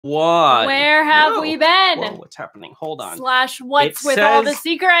One. Where have we been? Whoa, what's happening? Hold on. / what's with all the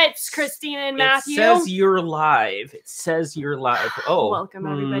secrets, Christina and Matthew? It says you're live. It says you're live. Oh. Welcome,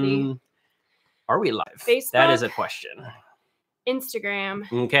 everybody. Are we live? Facebook? That is a question. Instagram.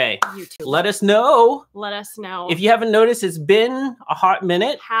 Okay. YouTube. Let us know. Let us know. If you haven't noticed, it's been a hot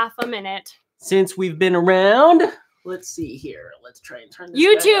minute. Half a minute. Since we've been around. Let's see here. Let's try and turn this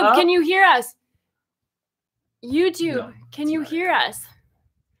YouTube, up. can you hear us? YouTube, No, can you hear us?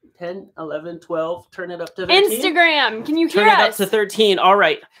 10, 11, 12. Turn it up to 13. Instagram, can you hear Turn it us? up to 13. All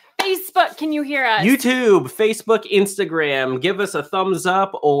right. Facebook, can you hear us? YouTube, Facebook, Instagram. Give us a thumbs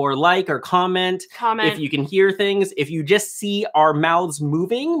up or like or comment. Comment. If you can hear things. If you just see our mouths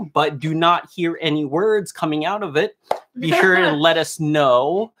moving but do not hear any words coming out of it, be sure and let us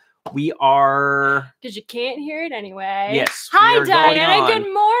know. We are... Because you can't hear it anyway. Yes. Hi, Diana.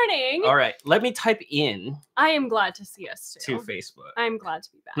 Good morning. All right. Let me type in... I am glad to see us, too. To Facebook. I'm glad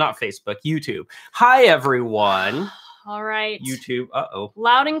to be back. Not Facebook. YouTube. Hi, everyone. All right. YouTube. Uh-oh.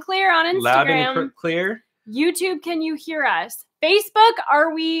 Loud and clear on Instagram. Loud and clear. YouTube, can you hear us? Facebook,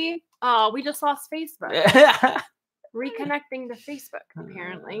 are we... we just lost Facebook. Reconnecting to Facebook,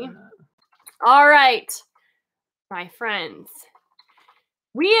 apparently. All right. My friends.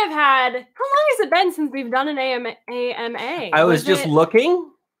 We have had... How long has it been since we've done an AMA? I was just looking.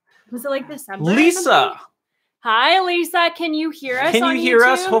 Was it like December? Lisa. Hi, Lisa. Can you hear us? Can you hear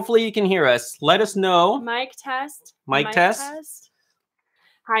us? Hopefully you can hear us. Let us know. Mic test. Mic test.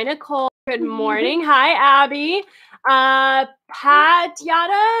 Hi, Nicole. Good morning. Hi, Abby. Pat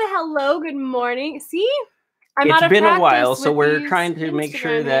Yada. Hello. Good morning. See? It's been a while, so we're trying to make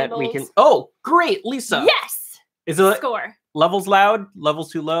sure that we can... Oh, great, Lisa. Yes. Is it score? Levels loud?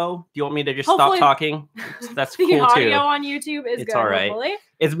 Levels too low? Do you want me to just stop talking? That's cool, too. The audio on YouTube is good, all right. Hopefully.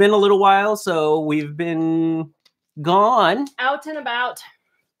 It's been a little while, so we've been gone. Out and about.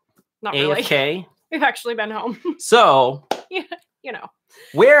 Not AFK. Really. We've actually been home. So, you know.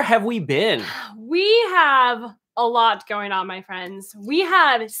 Where have we been? We have a lot going on, my friends. We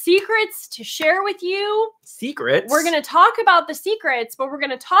have secrets to share with you. Secrets? We're going to talk about the secrets, but we're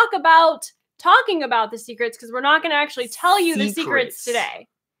going to talk about talking about the secrets because we're not going to actually tell you the secrets today.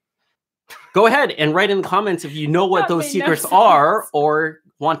 Go ahead and write in the comments if you know what those secrets are or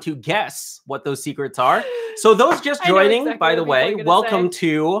want to guess what those secrets are. So those just joining, exactly by the way, welcome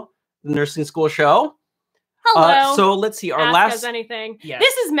to the Nursing School Show. Hello. So let's see. Our Ask us anything. Yes.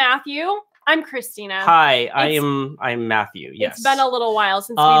 This is Matthew. I'm Christina. Hi, I'm Matthew. Yes. It's been a little while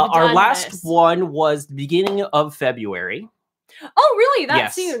since we've done our last one was the beginning of February. Oh, really?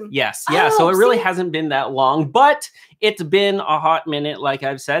 That soon? Yes. Yeah. So it really hasn't been that long, but it's been a hot minute, like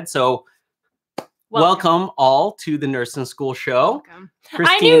I've said. So welcome all to the Nursing School Show. Welcome.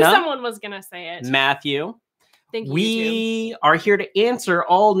 Christina, I knew someone was going to say it. Matthew. Thank you. We are here to answer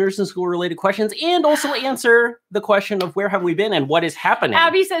all nursing school related questions and also answer the question of where have we been and what is happening.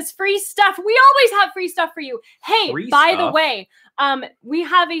 Abby says free stuff. We always have free stuff for you. Hey, by the way, we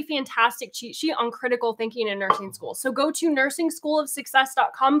have a fantastic cheat sheet on critical thinking in nursing school. So go to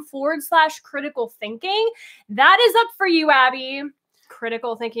nursingschoolofsuccess.com/critical thinking. That is up for you, Abby.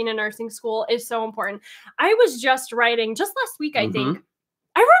 Critical thinking in nursing school is so important. I was just writing just last week, I think.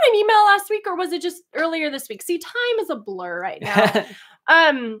 I wrote an email last week, or was it just earlier this week? See, time is a blur right now.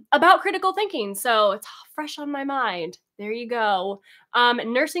 About critical thinking. So it's fresh on my mind. There you go.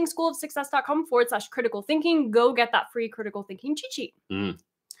 nursingschoolofsuccess.com/critical thinking. Go get that free critical thinking cheat sheet.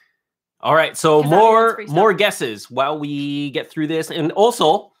 All right. So more guesses while we get through this. And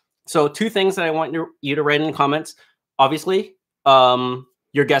also, so two things that I want you to write in the comments. Obviously,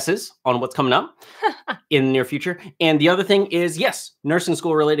 your guesses on what's coming up in the near future. And the other thing is, yes, nursing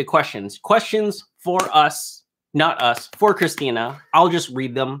school related questions. Questions for us, not us, for Christina. I'll just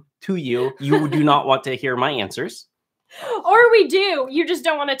read them to you. You do not want to hear my answers. Or we do. You just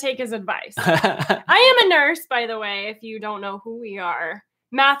don't want to take his advice. I am a nurse, by the way, if you don't know who we are.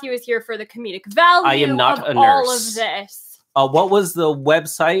 Matthew is here for the comedic value I am not a nurse. All of this. What was the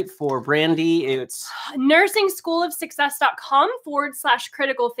website for Brandy? It's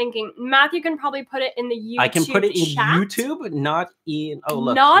nursingschoolofsuccess.com/critical thinking. Matthew can probably put it in the YouTube I can put it in chat. YouTube, not in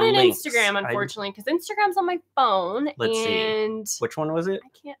not in Instagram, unfortunately, because Instagram's on my phone. Let's see. Which one was it? I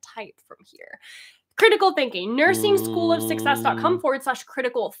can't type from here. Critical thinking.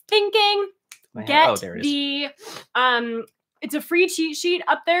 nursingschoolofsuccess.com/critical thinking. Get the it's a free cheat sheet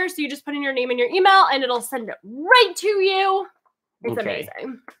up there, so you just put in your name and your email, and it'll send it right to you. It's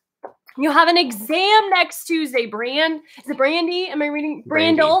amazing. You have an exam next Tuesday, Is it Brandy? Am I reading?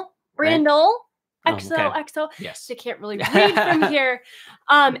 Brandel. XO. Yes. I can't really read from here.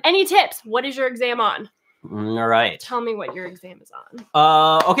 Any tips? What is your exam on? All right. Tell me what your exam is on.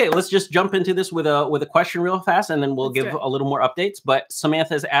 Okay, let's just jump into this with a question real fast, and then we'll give a little more updates. But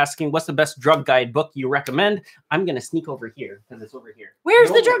Samantha is asking, what's the best drug guide book you recommend? I'm gonna sneak over here because it's over here.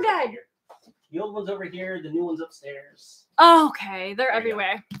 Where's the drug guide? The old one's over here. The new one's upstairs. Oh, okay, they're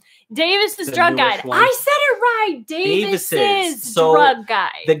everywhere. Davis's drug guide. One. I said it right. Davis's drug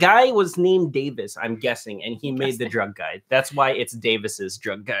guide. The guy was named Davis, I'm guessing, and he made the drug guide. That's why it's Davis's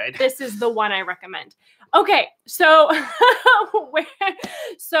drug guide. This is the one I recommend. Okay, so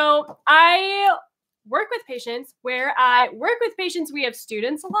so I work with patients. Where I work with patients, we have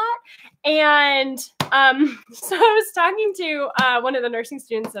students a lot, and so I was talking to one of the nursing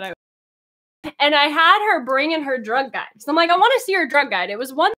students that and I had her bring in her drug guide. So I'm like, I want to see her drug guide. It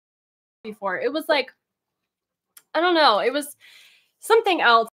was one before. It was like, I don't know. It was something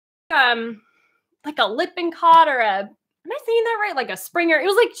else. Like a Lippincott or am I saying that right? Like a Springer. It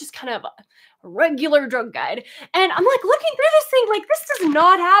was like just kind of a regular drug guide. And I'm like looking through this thing, like this does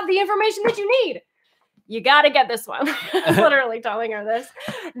not have the information that you need. You got to get this one. Literally telling her this.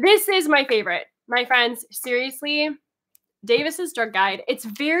 This is my favorite. My friends, seriously. Davis's drug guide. It's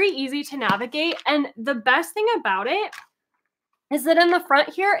very easy to navigate. And the best thing about it is that in the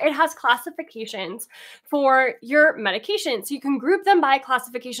front here, it has classifications for your medications. So you can group them by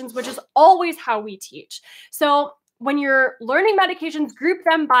classifications, which is always how we teach. So when you're learning medications, group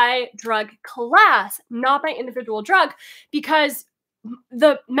them by drug class, not by individual drug, because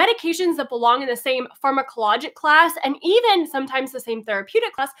the medications that belong in the same pharmacologic class and even sometimes the same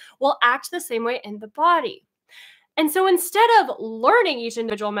therapeutic class will act the same way in the body. And so instead of learning each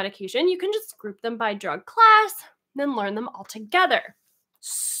individual medication, you can just group them by drug class, then learn them all together.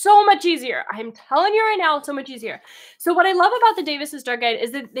 So much easier. I'm telling you right now, so much easier. So what I love about the Davis's drug guide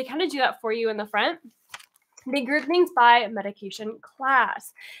is that they kind of do that for you in the front. They group things by medication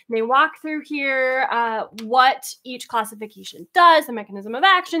class. They walk through here what each classification does, the mechanism of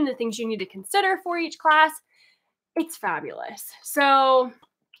action, the things you need to consider for each class. It's fabulous. So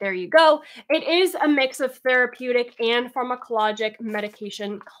there you go. It is a mix of therapeutic and pharmacologic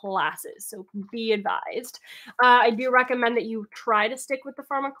medication classes, so be advised. I do recommend that you try to stick with the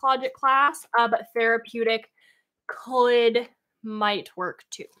pharmacologic class, but therapeutic might work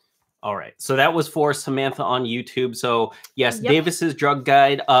too. All right. So that was for Samantha on YouTube. So yes, Davis's drug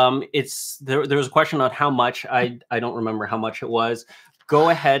guide. It's there was a question on how much. I don't remember how much it was. Go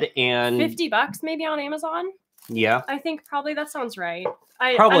ahead and $50 maybe on Amazon. Yeah. I think probably that sounds right.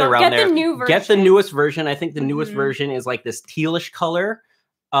 Probably around there. The new version. Get the newest version. I think the newest version is like this tealish color.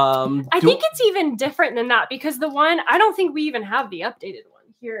 I think it's even different than that because the one, I don't think we even have the updated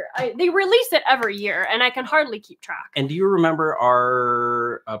one here. They release it every year and I can hardly keep track. And do you remember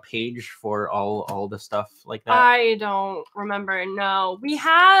our page for all the stuff like that? I don't remember. No, we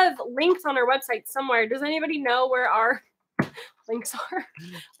have links on our website somewhere. Does anybody know where our links are?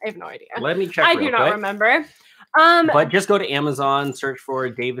 I have no idea. Let me check. I do not remember. But just go to Amazon, search for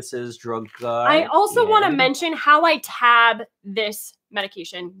Davis's drug guide. I also want to mention how I tab this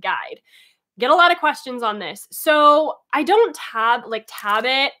medication guide. Get a lot of questions on this. So I don't tab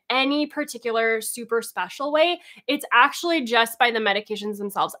it any particular super special way. It's actually just by the medications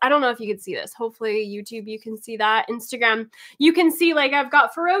themselves. I don't know if you can see this. Hopefully YouTube, you can see that. Instagram, you can see like I've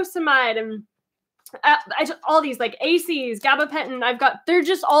got furosemide and all these like ACs, gabapentin. They're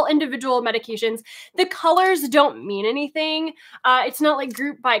just all individual medications. The colors don't mean anything. It's not like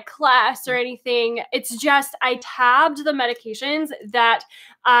grouped by class or anything. It's just I tabbed the medications that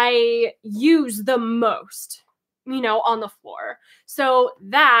I use the most, on the floor. So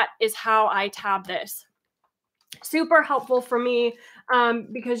that is how I tab this. Super helpful for me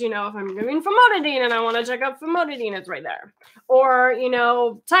because, if I'm doing famotidine and I want to check out famotidine, it's right there. Or,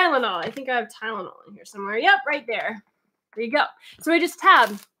 Tylenol. I think I have Tylenol in here somewhere. Yep, right there. There you go. So I just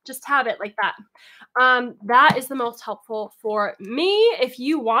tab it like that. That is the most helpful for me. If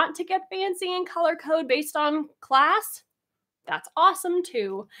you want to get fancy and color code based on class, that's awesome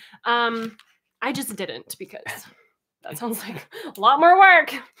too. I just didn't because that sounds like a lot more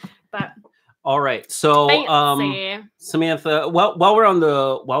work, but all right. So Samantha, while we're on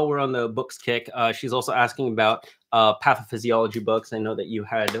the books kick, she's also asking about pathophysiology books. I know that you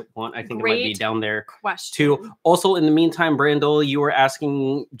had one. I think it might be down there too. Also, in the meantime, Brandel, you were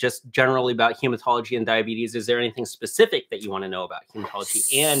asking just generally about hematology and diabetes. Is there anything specific that you want to know about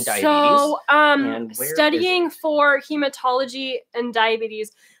hematology and diabetes? So, studying for hematology and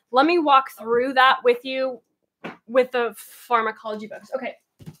diabetes, let me walk through that with you with the pharmacology books. Okay.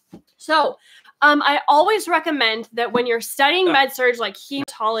 So I always recommend that when you're studying med-surg like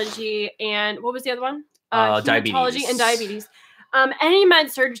hematology and what was the other one? Hematology and diabetes. any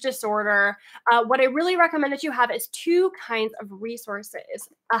med-surg disorder, what I really recommend that you have is 2 kinds of resources.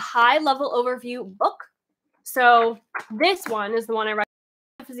 A high-level overview book. So this one is the one I recommend,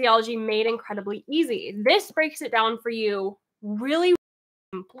 Physiology Made Incredibly Easy. This breaks it down for you really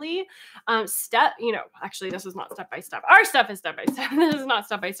simply. Actually, this is not step by step. Our stuff is step by step. This is not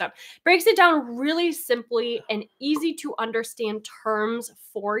step by step. Breaks it down really simply and easy to understand terms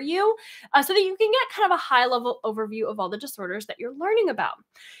for you, so that you can get kind of a high level overview of all the disorders that you're learning about.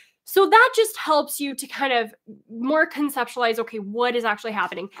 So that just helps you to kind of more conceptualize, okay, what is actually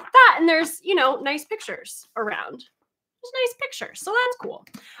happening. That, and there's, nice pictures around. There's nice pictures, so that's cool.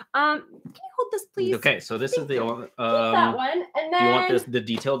 Can you hold this, please? Okay, so this is the that one, and then you want the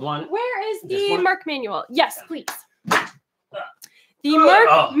detailed one? Where is the Merck manual? Yes, please. The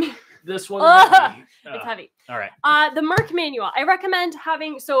Merck. This one. It's heavy. All right. The Merck manual. I recommend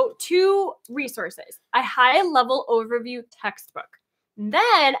having 2 resources: a high-level overview textbook,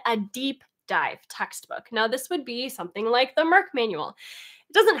 then a deep dive textbook. Now, this would be something like the Merck manual.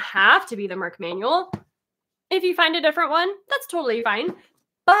 It doesn't have to be the Merck manual. If you find a different one, that's totally fine.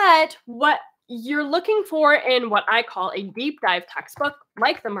 But what you're looking for in what I call a deep dive textbook,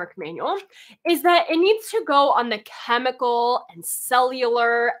 like the Merck manual, is that it needs to go on the chemical and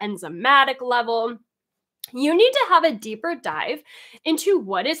cellular, enzymatic level. You need to have a deeper dive into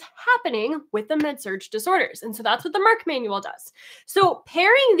what is happening with the med-surg disorders. And so that's what the Merck manual does. So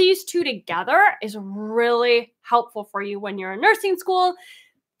pairing these 2 together is really helpful for you when you're in nursing school.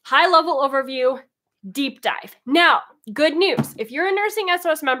 High-level overview, deep dive. Now, good news. If you're a Nursing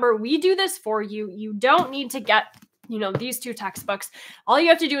SOS member, we do this for you. You don't need to get, these 2 textbooks. All you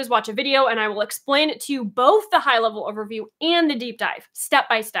have to do is watch a video, and I will explain it to you, both the high-level overview and the deep dive, step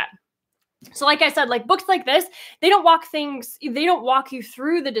by step. So like I said, like books like this, they don't walk you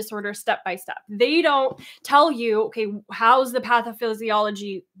through the disorder step by step. They don't tell you, okay, how's the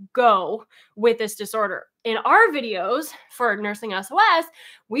pathophysiology go with this disorder? In our videos for Nursing SOS,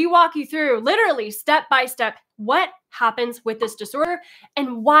 we walk you through literally step by step what happens with this disorder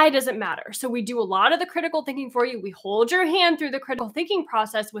and why does it matter. So we do a lot of the critical thinking for you. We hold your hand through the critical thinking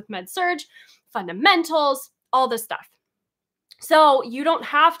process with med-surg, fundamentals, all this stuff. So you don't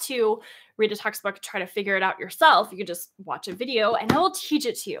have to read a textbook, try to figure it out yourself. You can just watch a video and I will teach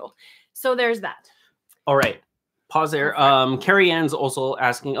it to you. So there's that. All right. Pause there. Carrie Ann's also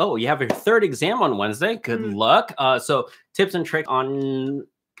asking, oh, you have your 3rd exam on Wednesday. Good luck. So tips and tricks on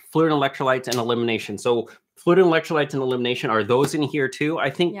fluid and electrolytes and elimination. So fluid and electrolytes and elimination, are those in here too? I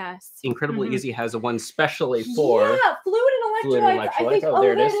think yes. Incredibly Easy has a one specially for fluid and electrolytes. I think,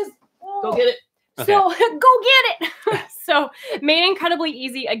 there it is. Go get it. Okay. So go get it. So Made Incredibly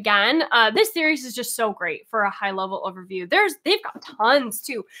Easy again. This series is just so great for a high level overview. They've got tons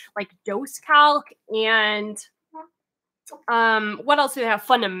too, like dose calc and what else do they have?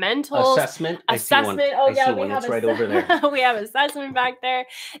 Fundamentals, assessment. Oh yeah, we have it's right over there. We have assessment back there.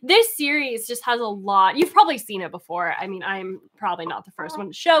 This series just has a lot. You've probably seen it before. I mean, I'm probably not the first one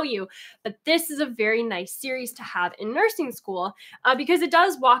to show you, but this is a very nice series to have in nursing school because it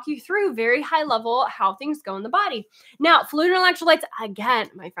does walk you through very high level how things go in the body. Now, fluid and electrolytes, again,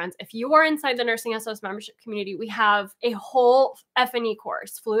 my friends, if you are inside the Nursing SOS membership community, we have a whole F&E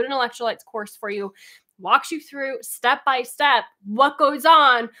course, fluid and electrolytes course for you. Walks you through step by step what goes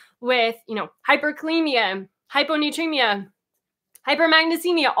on with, hyperkalemia, hyponatremia,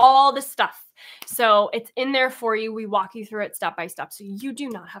 hypermagnesemia, all this stuff. So it's in there for you. We walk you through it step by step. So you do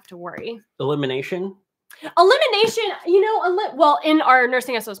not have to worry. Elimination, well, in our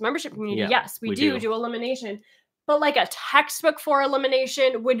Nursing SOS membership community, yes, we do elimination. But like a textbook for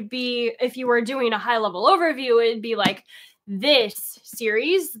elimination would be, if you were doing a high level overview, it'd be like this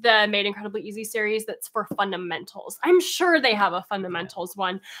series, the Made Incredibly Easy series, that's for fundamentals. I'm sure they have a fundamentals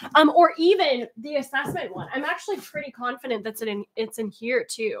one, or even the assessment one. I'm actually pretty confident it's in here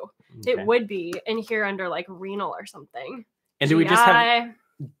too. Okay. It would be in here under like renal or something. And do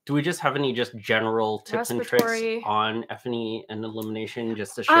we just have any just general tips and tricks on F&E and elimination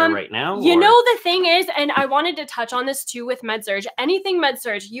just to share right now? The thing is, and I wanted to touch on this too with med-surg, anything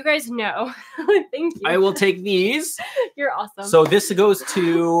med-surg, you guys know. Thank you. I will take these. You're awesome. So this goes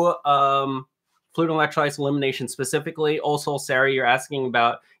to fluid and electrolytes elimination specifically. Also, Sarah, you're asking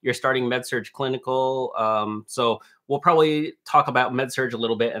about your starting med-surg clinical. So we'll probably talk about med-surg a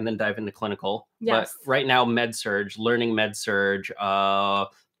little bit and then dive into clinical. Yes. But right now, med-surg, learning med-surg.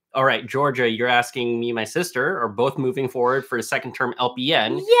 All right, Georgia, you're asking me, my sister, are both moving forward for a second term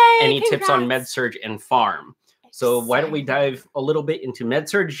LPN. Yay! Any tips on med-surg and pharm? So why don't we dive a little bit into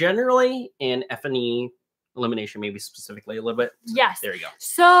med-surg generally and F&E elimination, maybe specifically a little bit. Yes. There you go.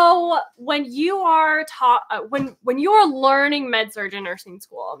 So when you are taught, when you are learning med-surg in nursing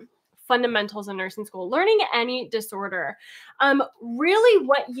school, fundamentals in nursing school, learning any disorder, really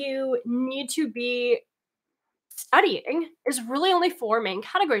what you need to be studying is really only 4 main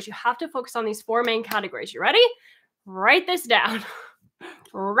categories. You have to focus on these 4 main categories. You ready? Write this down.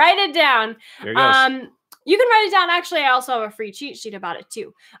 Write it down. There it goes. You can write it down. Actually, I also have a free cheat sheet about it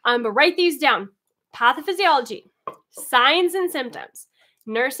too. But write these down. Pathophysiology, signs and symptoms,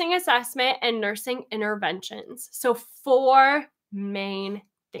 nursing assessment, and nursing interventions. So 4 main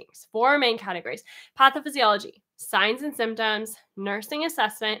things, 4 main categories: pathophysiology, signs and symptoms, nursing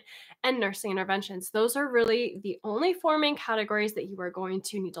assessment, and nursing interventions. Those are really the only 4 main categories that you are going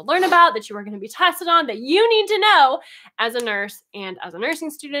to need to learn about, that you are going to be tested on, that you need to know as a nurse and as a nursing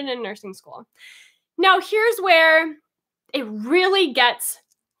student in nursing school. Now, here's where it really gets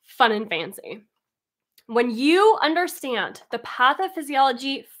fun and fancy. When you understand the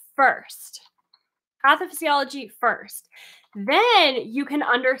pathophysiology first, then you can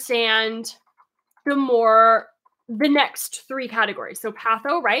understand the next 3 categories. So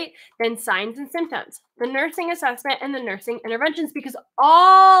patho, right? Then signs and symptoms, the nursing assessment, and the nursing interventions, because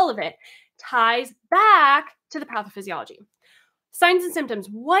all of it ties back to the pathophysiology. Signs and symptoms.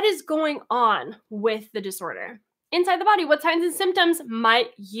 What is going on with the disorder? Inside the body, what signs and symptoms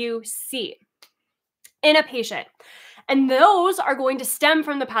might you see in a patient? And those are going to stem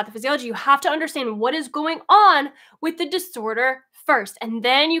from the pathophysiology. You have to understand what is going on with the disorder first, and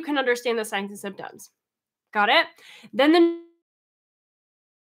then you can understand the signs and symptoms. Got it? Then the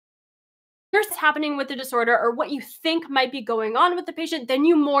nurse is happening with the disorder, or what you think might be going on with the patient, then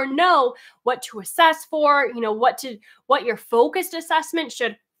you more know what to assess for, what your focused assessment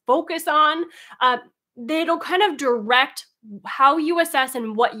should focus on. It'll kind of direct how you assess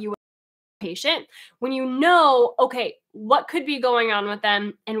and what you patient when you know, okay, what could be going on with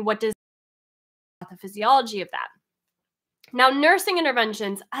them and what does the physiology of that. Now, nursing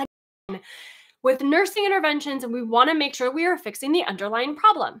interventions, again, with nursing interventions, we want to make sure we are fixing the underlying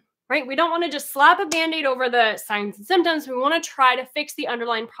problem, right? We don't want to just slap a Band-Aid over the signs and symptoms. We want to try to fix the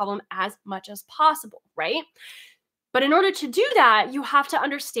underlying problem as much as possible, right? But in order to do that, you have to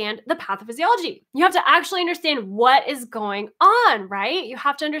understand the pathophysiology. You have to actually understand what is going on, right? You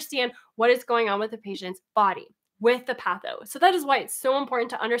have to understand what is going on with the patient's body with the patho. So that is why it's so important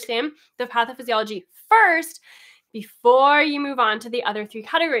to understand the pathophysiology first before you move on to the other 3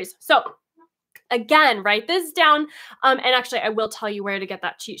 categories. So again, write this down. And actually, I will tell you where to get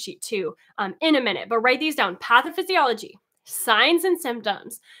that cheat sheet too in a minute. But write these down. Pathophysiology, signs and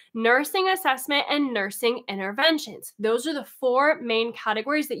symptoms, nursing assessment, and nursing interventions. Those are the 4 main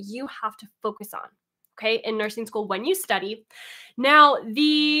categories that you have to focus on, okay, in nursing school when you study. Now,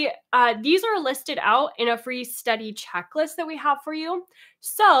 these are listed out in a free study checklist that we have for you.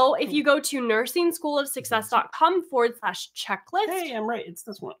 So if you go to NursingSchoolOfSuccess.com/checklist. Hey, I'm right. It's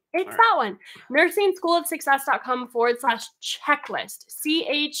this one. It's all that one.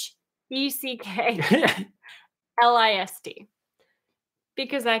 NursingSchoolOfSuccess.com/checklist. CHECKLIST.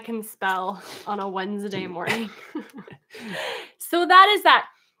 Because I can spell on a Wednesday morning. So that is that.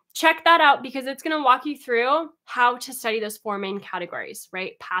 Check that out because it's going to walk you through how to study those 4 main categories,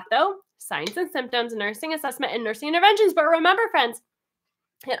 right? Patho, signs and symptoms, nursing assessment, and nursing interventions. But remember, friends,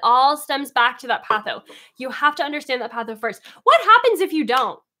 it all stems back to that patho. You have to understand that patho first. What happens if you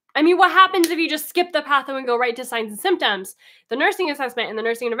don't? I mean, what happens if you just skip the patho and go right to signs and symptoms, the nursing assessment, and the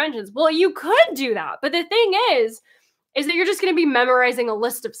nursing interventions? Well, you could do that. But the thing is that you're just going to be memorizing a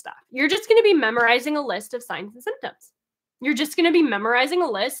list of stuff. You're just going to be memorizing a list of signs and symptoms. You're just going to be memorizing a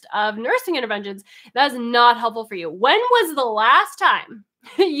list of nursing interventions. That is not helpful for you. When was the last time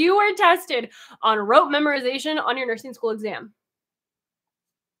you were tested on rote memorization on your nursing school exam?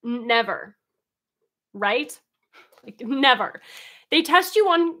 Never, right? Like, never. They test you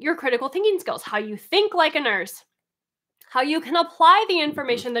on your critical thinking skills, how you think like a nurse, how you can apply the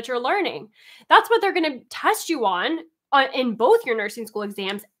information that you're learning. That's what they're going to test you on in both your nursing school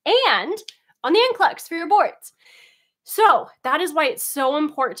exams and on the NCLEX for your boards. So that is why it's so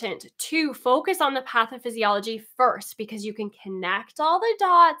important to focus on the pathophysiology first, because you can connect all the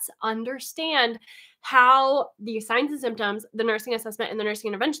dots, understand how the signs and symptoms, the nursing assessment, and the nursing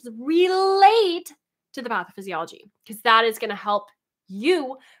interventions relate to the pathophysiology, because that is going to help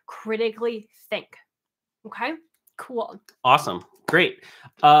you critically think. Okay, cool. Awesome. Great.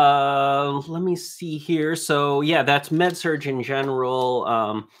 Let me see here. So yeah, that's med-surg in general.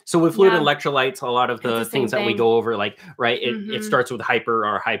 So with fluid electrolytes, a lot of the things that we go over, like, right, it starts with hyper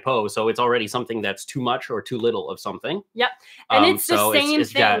or hypo. So it's already something that's too much or too little of something. Yep. And it's the same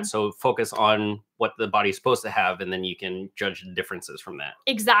thing. Yeah, so focus on what the body's supposed to have, and then you can judge the differences from that.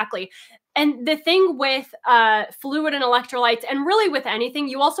 Exactly. And the thing with fluid and electrolytes, and really with anything,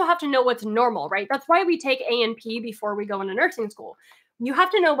 you also have to know what's normal, right? That's why we take A&P before we go into nursing school. You have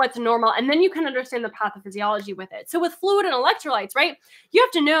to know what's normal, and then you can understand the pathophysiology with it. So with fluid and electrolytes, right, you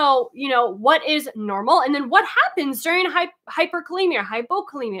have to know, what is normal, and then what happens during hyperkalemia,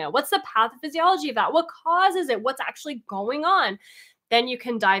 hypokalemia. What's the pathophysiology of that? What causes it? What's actually going on? Then you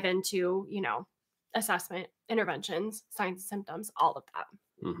can dive into, assessment, interventions, signs and symptoms, all of that.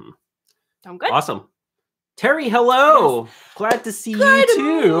 Mm-hmm. Sound good? Awesome. Terry, hello. Yes. Glad to see you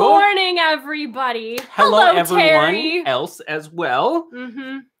too. Good morning, everybody. Hello everyone Terry. else as well.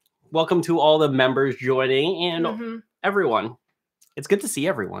 Mm-hmm. Welcome to all the members joining and everyone. It's good to see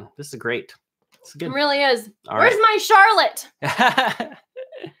everyone. This is great. It's good. It really is. All Where's my Charlotte?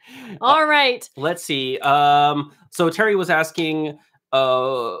 All right. Let's see. So Terry was asking,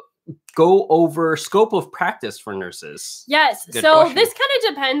 go over scope of practice for nurses. Yes. Good so question. This kind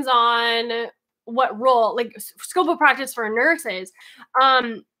of depends on what role, like scope of practice for nurses.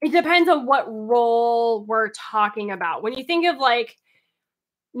 It depends on what role we're talking about. When you think of like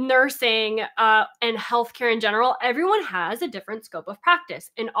nursing and healthcare in general, everyone has a different scope of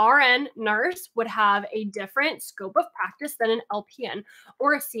practice. An RN nurse would have a different scope of practice than an LPN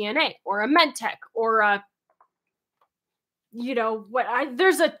or a CNA or a med tech or a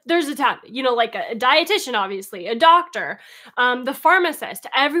there's a ton, like a dietitian, obviously, a doctor, the pharmacist.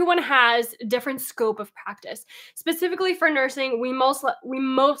 Everyone has a different scope of practice. Specifically for nursing, we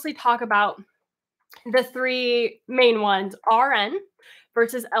mostly talk about the three main ones: RN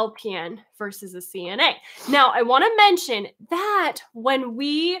versus LPN versus a CNA. Now, I want to mention that when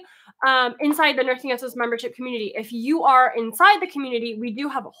we inside the Nursing SOS membership community, if you are inside the community, we do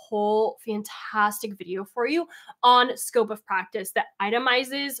have a whole fantastic video for you on scope of practice that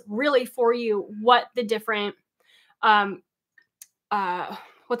itemizes really for you what the different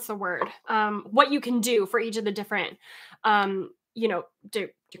what's the word? What you can do for each of the different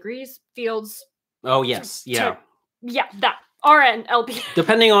degrees, fields. Oh yes, yeah. That RN, LPN.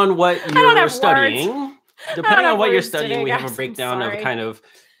 Depending on what you're studying, we today, have a breakdown of kind of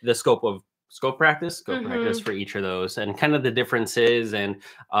the scope practice for each of those, and kind of the differences. And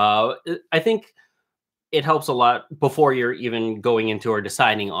I think it helps a lot before you're even going into or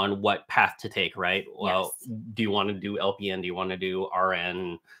deciding on what path to take, right? Well, yes. Do you want to do LPN? Do you want to do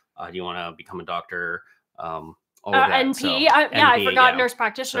RN? Do you want to become a doctor? All of that. NP. So, I forgot nurse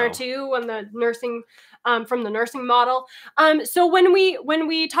practitioner too, and the nursing from the nursing model. So when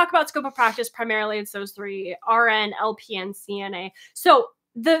we talk about scope of practice, primarily it's those three: RN, LPN, CNA. So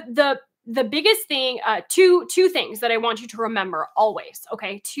the biggest thing, two things that I want you to remember always.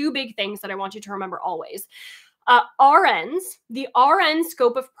 Okay, two big things that I want you to remember always. RNs, the RN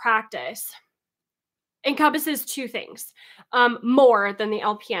scope of practice encompasses two things more than the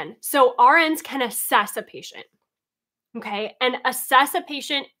LPN. So RNs can assess a patient. Okay, and assess a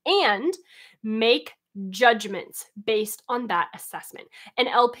patient and make judgments based on that assessment. An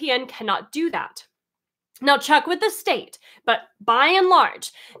LPN cannot do that. Now, check with the state, but by and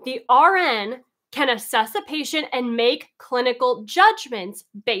large, the RN can assess a patient and make clinical judgments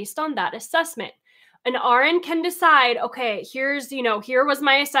based on that assessment. An RN can decide, okay, here was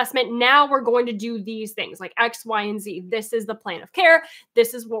my assessment. Now we're going to do these things like X, Y, and Z. This is the plan of care.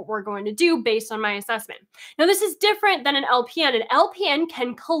 This is what we're going to do based on my assessment. Now, this is different than an LPN. An LPN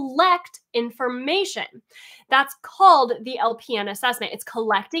can collect information. That's called the LPN assessment. It's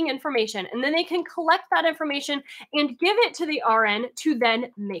collecting information, and then they can collect that information and give it to the RN to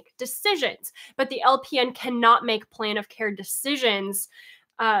then make decisions. But the LPN cannot make plan of care decisions.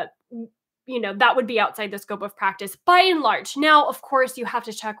 That would be outside the scope of practice by and large. Now, of course, you have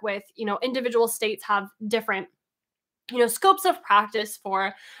to check with, individual states have different, scopes of practice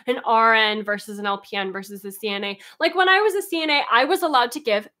for an RN versus an LPN versus a CNA. Like when I was a CNA, I was allowed to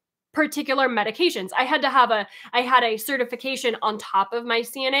give particular medications. I had a certification on top of my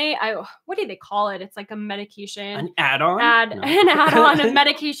CNA. What do they call it? It's like a medication. An add-on? An add-on, a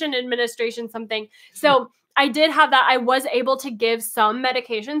medication administration something. So I did have that. I was able to give some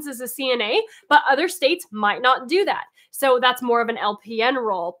medications as a CNA, but other states might not do that. So that's more of an LPN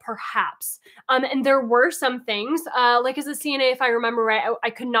role, perhaps. And there were some things, like as a CNA, if I remember right, I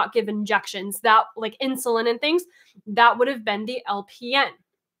could not give injections, that like insulin and things. That would have been the LPN.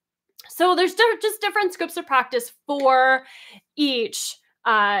 So there's just different scopes of practice for each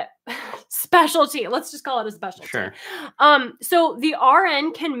specialty. Let's just call it a specialty. Sure. So the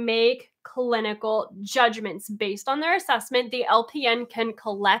RN can make clinical judgments based on their assessment. The LPN can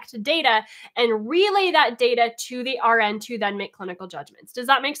collect data and relay that data to the RN to then make clinical judgments. Does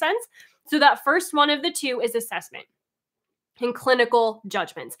that make sense? So that first one of the two is assessment and clinical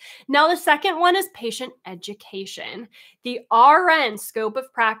judgments. Now, the second one is patient education. The RN scope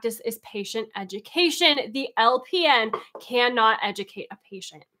of practice is patient education. The LPN cannot educate a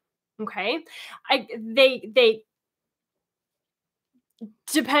patient. Okay? They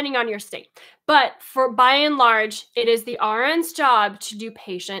depending on your state. But for by and large, it is the RN's job to do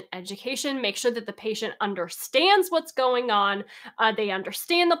patient education, make sure that the patient understands what's going on, they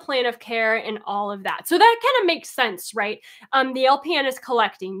understand the plan of care and all of that. So that kind of makes sense, right? The LPN is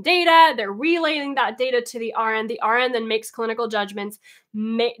collecting data, they're relaying that data to the RN. The RN then makes clinical judgments,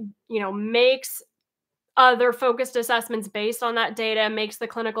 makes other focused assessments based on that data, makes the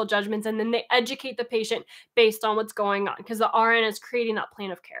clinical judgments, and then they educate the patient based on what's going on because the RN is creating that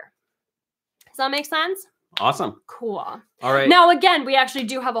plan of care. Does that make sense? Awesome. Cool. All right. Now, again, we actually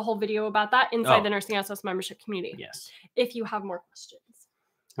do have a whole video about that inside the Nursing SS membership community. Yes. If you have more questions.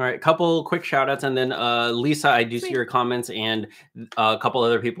 All right, a couple quick shout outs. And then Lisa, I do see your comments, and a couple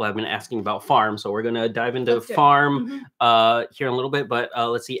other people have been asking about farm. So we're going to dive into farm here in a little bit. But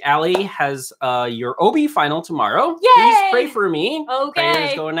let's see. Allie has your OB final tomorrow. Yay! Please pray for me. Okay.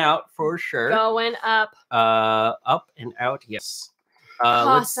 Prayers going out for sure. Going up. Up and out. Yes.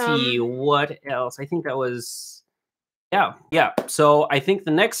 Awesome. Let's see what else. I think that was... Yeah. So I think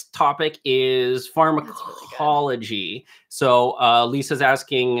the next topic is pharmacology. Really so Lisa's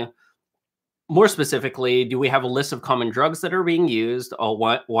asking more specifically, do we have a list of common drugs that are being used?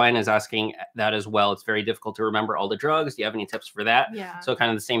 Wine is asking that as well. It's very difficult to remember all the drugs. Do you have any tips for that? Yeah. So kind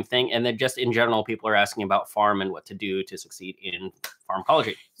of the same thing. And then just in general, people are asking about pharm and what to do to succeed in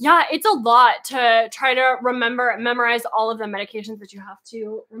pharmacology. Yeah, it's a lot to try to memorize all of the medications that you have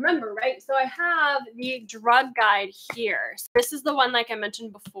to remember, right? So I have the drug guide here. So this is the one, like I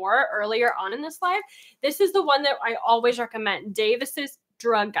mentioned before, earlier on in this live. This is the one that I always recommend, Davis's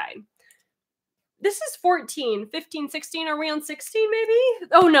drug guide. This is 14, 15, 16. Are we on 16 maybe?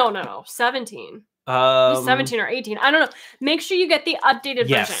 Oh, no. 17. 17 or 18. I don't know. Make sure you get the updated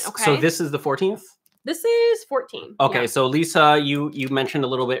version, okay? So this is the 14th? This is 14. Okay, so Lisa, you mentioned a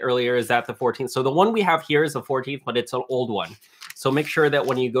little bit earlier, is that the 14th? So the one we have here is the 14th, but it's an old one. So make sure that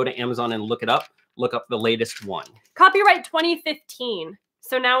when you go to Amazon and look up the latest one. Copyright 2015.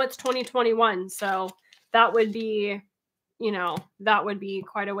 So now it's 2021. So that would be... that would be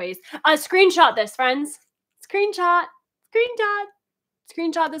quite a ways. Screenshot this, friends. Screenshot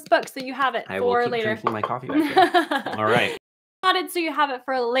this book so you have it for later. I will keep drinking my coffee back there. All right. So you have it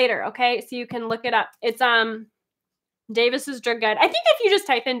for later, okay? So you can look it up. It's Davis's Drug Guide. I think if you just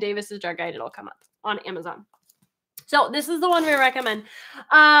type in Davis's Drug Guide, it'll come up on Amazon. So this is the one we recommend.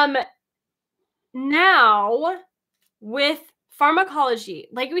 Now with pharmacology,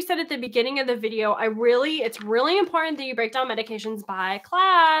 like we said at the beginning of the video, it's really important that you break down medications by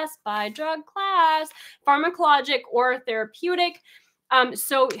class, by drug class, pharmacologic or therapeutic.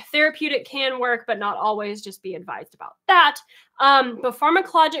 So therapeutic can work, but not always. Just be advised about that. But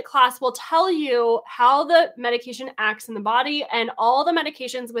pharmacologic class will tell you how the medication acts in the body, and all the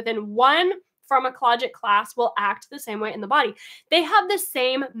medications within one pharmacologic class will act the same way in the body. They have the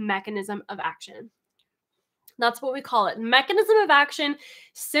same mechanism of action. That's what we call it. Mechanism of action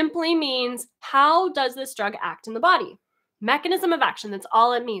simply means, how does this drug act in the body? Mechanism of action, that's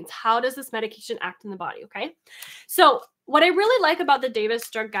all it means. How does this medication act in the body, okay? So what I really like about the Davis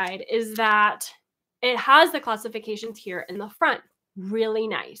Drug Guide is that it has the classifications here in the front. Really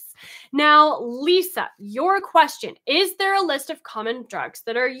nice. Now, Lisa, your question, is there a list of common drugs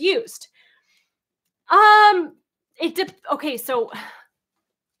that are used? Okay, so...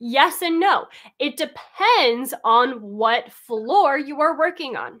 yes and no. It depends on what floor you are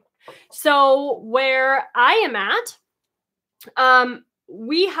working on. So where I am at,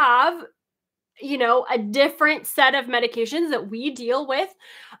 we have, a different set of medications that we deal with,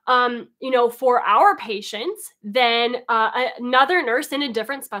 for our patients than another nurse in a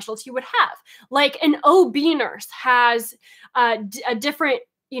different specialty would have. Like an OB nurse has a different,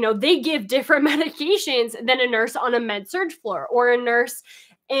 they give different medications than a nurse on a med-surg floor, or a nurse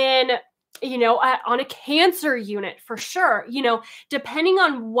in, on a cancer unit, for sure. Depending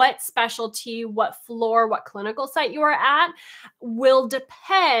on what specialty, what floor, what clinical site you are at will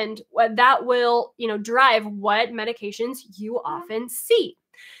depend, that will, drive what medications you often see.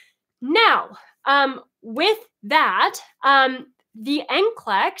 Now, with that, the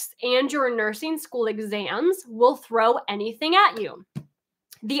NCLEX and your nursing school exams will throw anything at you.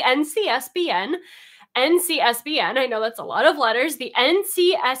 The NCSBN, I know that's a lot of letters. The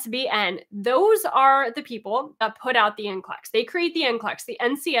NCSBN, those are the people that put out the NCLEX. They create the NCLEX, the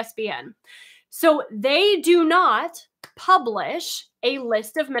NCSBN. So they do not publish a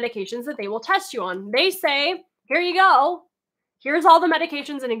list of medications that they will test you on. They say, here you go. Here's all the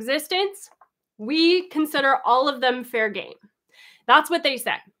medications in existence. We consider all of them fair game. That's what they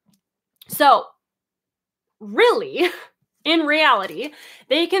say. So really, in reality,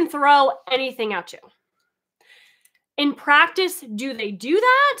 they can throw anything at you. In practice, do they do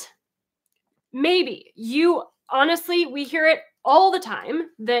that? Maybe. Honestly, we hear it all the time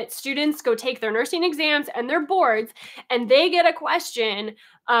that students go take their nursing exams and their boards, and they get a question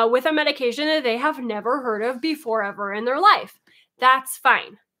with a medication that they have never heard of before ever in their life. That's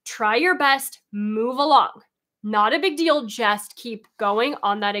fine. Try your best, move along. Not a big deal, just keep going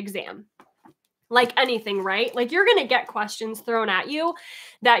on that exam. Like anything, right? Like you're going to get questions thrown at you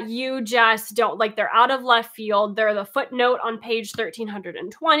that you just don't, like they're out of left field. They're the footnote on page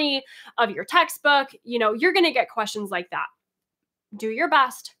 1320 of your textbook. You're going to get questions like that. Do your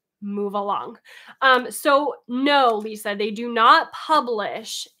best, move along. So no, Lisa, they do not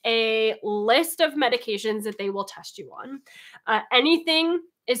publish a list of medications that they will test you on. Anything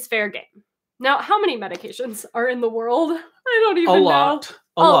is fair game. Now, how many medications are in the world? I don't even know.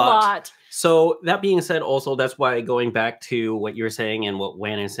 A lot. So that being said, also, that's why going back to what you're saying and what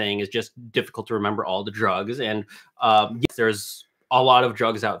Wan is saying is just difficult to remember all the drugs. And yes, there's a lot of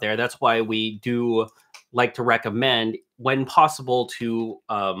drugs out there. That's why we do like to recommend, when possible, to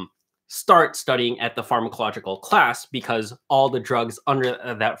start studying at the pharmacological class, because all the drugs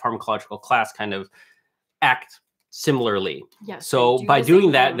under that pharmacological class kind of act similarly. Yes. So by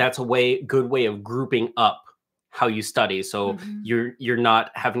doing that, that's a good way of grouping up how you study. So you're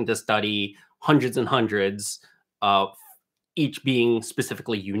not having to study hundreds and hundreds, each being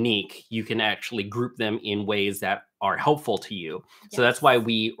specifically unique. You can actually group them in ways that are helpful to you. Yes. So that's why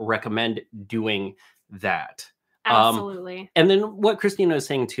we recommend doing that. Absolutely. And then what Christina is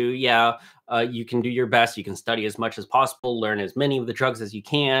saying too, you can do your best. You can study as much as possible, learn as many of the drugs as you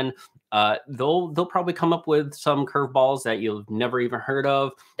can. They'll probably come up with some curveballs that you've never even heard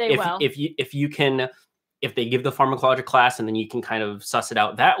of. They will. If they give the pharmacology class and then you can kind of suss it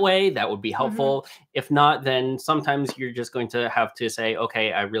out that way, that would be helpful. If not, then sometimes you're just going to have to say,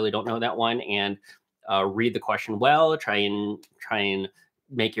 okay, I really don't know that one, and read the question well, try and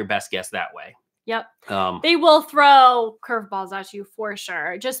make your best guess that way. Yep. They will throw curveballs at you for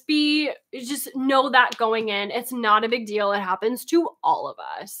sure. Just know that going in, it's not a big deal. It happens to all of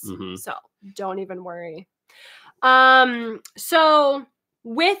us. So don't even worry. So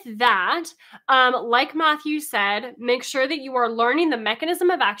with that, like Matthew said, make sure that you are learning the mechanism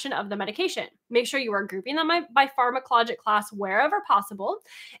of action of the medication. Make sure you are grouping them by pharmacologic class wherever possible,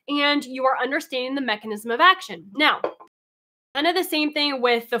 and you are understanding the mechanism of action. Now, kind of the same thing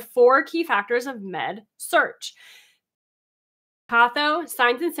with the 4 key factors of med search: patho,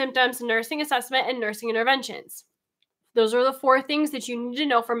 signs and symptoms, nursing assessment, and nursing interventions. Those are the 4 things that you need to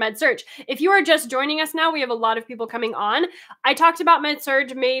know for med-surg. If you are just joining us now, we have a lot of people coming on. I talked about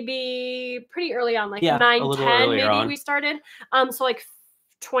med-surg maybe pretty early on, like 9-10 maybe we started. So like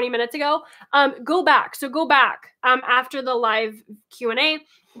 20 minutes ago. Go back after the live Q&A.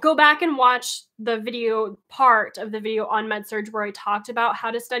 Go back and watch the video part of the video on med-surg where I talked about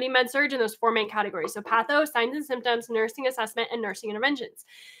how to study med-surg in those 4 main categories. So patho, signs and symptoms, nursing assessment, and nursing interventions.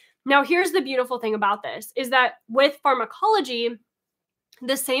 Now, here's the beautiful thing about this is that with pharmacology,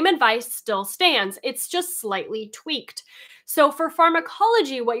 the same advice still stands. It's just slightly tweaked. So for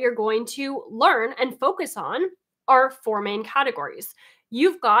pharmacology, what you're going to learn and focus on are 4 main categories.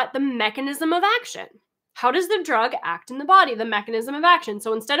 You've got the mechanism of action. How does the drug act in the body? The mechanism of action.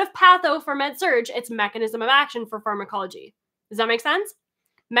 So instead of patho for med-surg, it's mechanism of action for pharmacology. Does that make sense?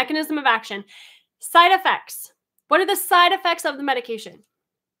 Mechanism of action. Side effects. What are the side effects of the medication?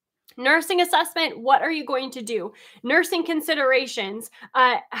 Nursing assessment, what are you going to do? Nursing considerations,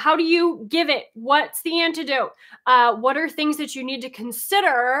 how do you give it? What's the antidote? What are things that you need to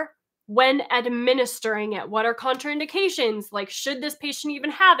consider when administering it? What are contraindications? Like, should this patient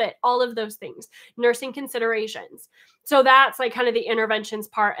even have it? All of those things, nursing considerations. So that's like kind of the interventions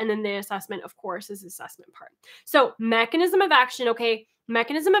part. And then the assessment, of course, is the assessment part. So mechanism of action, okay.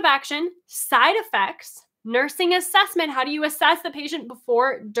 Mechanism of action, side effects, nursing assessment. How do you assess the patient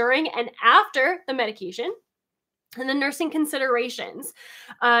before, during, and after the medication? And then nursing considerations.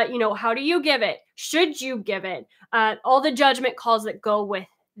 How do you give it? Should you give it? All the judgment calls that go with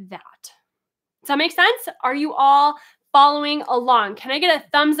that. Does that make sense? Are you all following along? Can I get a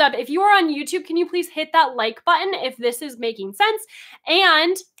thumbs up? If you are on YouTube, can you please hit that like button if this is making sense?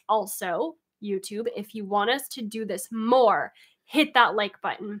 And also, YouTube, if you want us to do this more, hit that like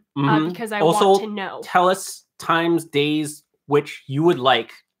button because I also, want to know. Tell us times, days, which you would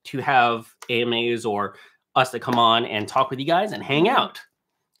like to have AMAs or us to come on and talk with you guys and hang out.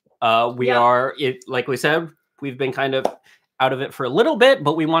 We are, like we said, we've been kind of out of it for a little bit,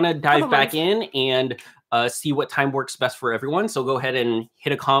 but we want to dive back in and see what time works best for everyone. So go ahead and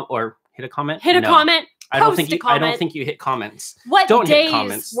hit a comment. Hit a comment. I don't think you hit comments. What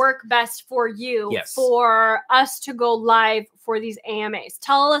days work best for you for us to go live for these AMAs?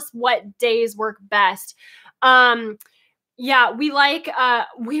 Tell us what days work best. Yeah, we like,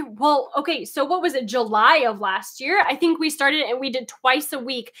 okay, so what was it, July of last year? I think we started and we did twice a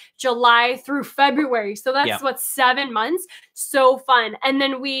week, July through February. So that's 7 months. So fun. And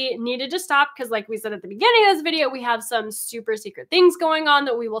then we needed to stop because like we said at the beginning of this video, we have some super secret things going on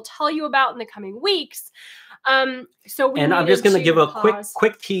that we will tell you about in the coming weeks. I'm just going to give a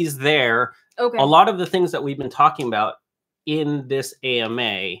quick tease there. Okay. A lot of the things that we've been talking about in this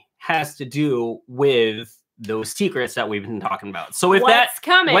AMA has to do with those secrets that we've been talking about. So if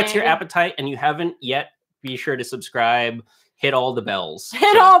what's your appetite and you haven't yet, be sure to subscribe, hit all the bells.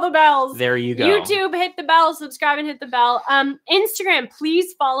 Hit all the bells. There you go. YouTube, hit the bell, subscribe and hit the bell. Instagram,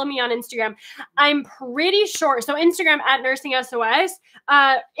 please follow me on Instagram. I'm pretty sure. So Instagram at Nursing SOS.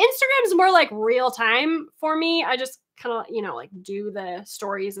 Instagram's more like real time for me. I just kind of, like do the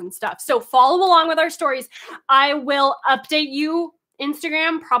stories and stuff. So follow along with our stories. I will update you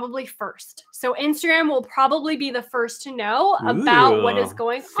Instagram probably first. So Instagram will probably be the first to know about what is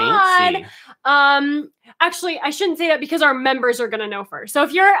going on. Actually, I shouldn't say that because our members are going to know first. So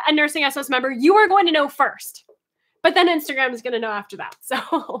if you're a Nursing SOS member, you are going to know first. But then Instagram is going to know after that.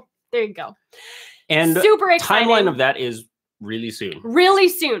 So there you go. And super exciting. Timeline of that is really soon. Really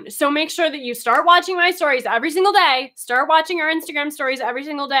soon. So make sure that you start watching my stories every single day. Start watching our Instagram stories every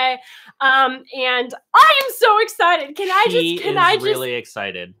single day. And I am so excited. Can I just really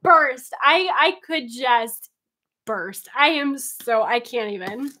excited. Burst. I could just burst. I cannot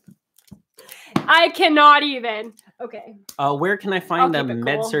even. Okay. Where can I find the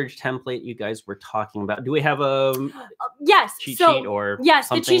med-surg template you guys were talking about? Do we have a cheat sheet or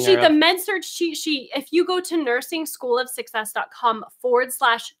the cheat sheet, the med-surg cheat sheet. If you go to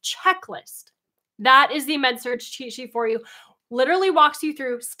NursingSchoolOfSuccess.com/checklist, that is the med-surg cheat sheet for you. Literally walks you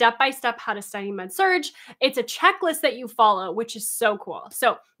through step by step how to study med-surg. It's a checklist that you follow, which is so cool.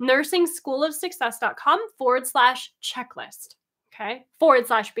 So NursingSchoolOfSuccess.com/checklist. Okay.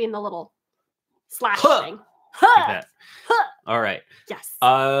 / being the little slash thing. Like all right. Yes.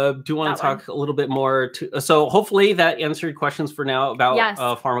 Do you want to talk a little bit more so hopefully that answered questions for now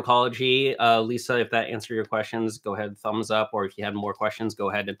about pharmacology. Lisa, if that answered your questions, go ahead, thumbs up, or if you had more questions, go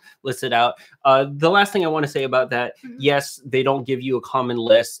ahead and list it out. The last thing I want to say about that, yes, they don't give you a common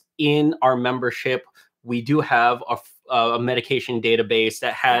list. In our membership, we do have a medication database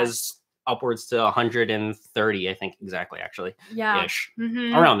that has upwards to 130, I think exactly, actually, ish,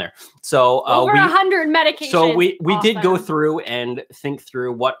 around there. So over 100 medications. So we did go through and think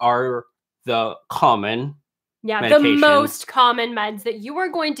through what are the common the most common meds that you are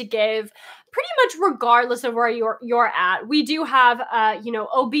going to give pretty much regardless of where you're at. We do have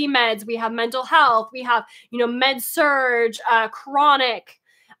OB meds, we have mental health, we have med-surg, chronic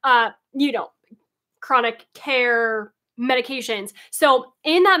chronic care medications. So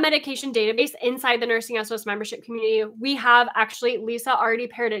in that medication database inside the Nursing SOS membership community, we have actually, Lisa already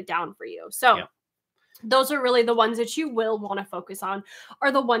pared it down for you. So those are really the ones that you will want to focus on,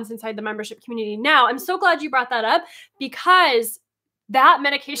 are the ones inside the membership community. Now, I'm so glad you brought that up because that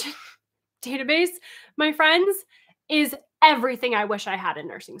medication database, my friends, is everything I wish I had in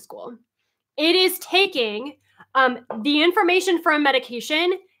nursing school. It is taking the information from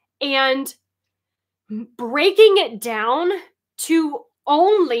medication and breaking it down to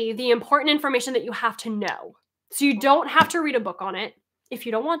only the important information that you have to know. So you don't have to read a book on it if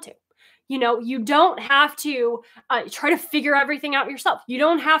you don't want to. You don't have to try to figure everything out yourself. You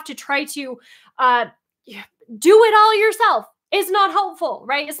don't have to try to do it all yourself. It's not helpful,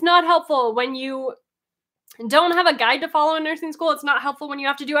 right? It's not helpful when you don't have a guide to follow in nursing school. It's not helpful when you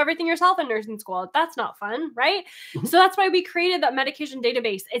have to do everything yourself in nursing school. That's not fun, right? So that's why we created that medication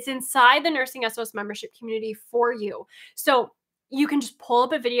database. It's inside the Nursing SOS membership community for you. So you can just pull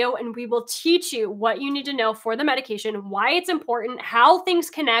up a video and we will teach you what you need to know for the medication, why it's important, how things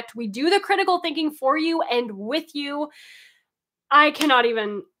connect. We do the critical thinking for you and with you. I cannot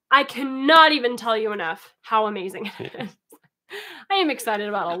even tell you enough how amazing it is. I am excited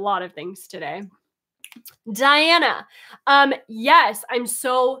about a lot of things today. Diana, yes, I'm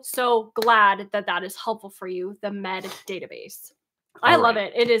so glad that that is helpful for you, the med database. I love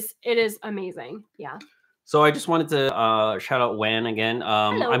it. It is amazing. Yeah. So I just wanted to shout out Wan again.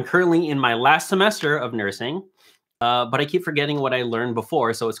 I'm currently in my last semester of nursing, but I keep forgetting what I learned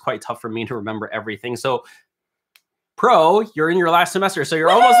before, so it's quite tough for me to remember everything. So Pro, you're in your last semester, so you're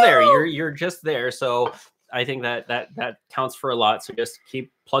almost there. You're just there. So I think that counts for a lot. So just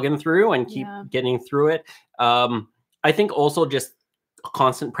keep plugging through and keep getting through it. I think also just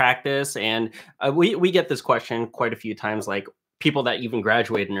constant practice, and we get this question quite a few times, like people that even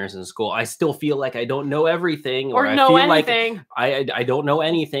graduated nursing school. I still feel like I don't know everything, or I know feel anything. like I don't know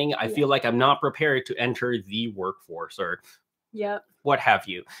anything. I feel like I'm not prepared to enter the workforce or what have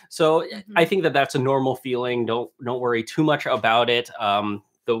you. So I think that that's a normal feeling. Don't worry too much about it.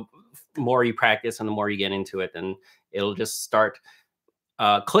 The more you practice and the more you get into it, then it'll just start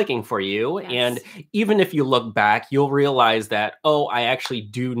clicking for you. And even if you look back, you'll realize that, oh, I actually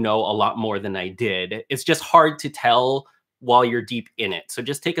do know a lot more than I did. It's just hard to tell while you're deep in it. So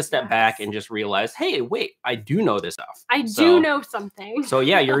just take a step back and just realize, hey, wait, I do know this stuff. I do know something. So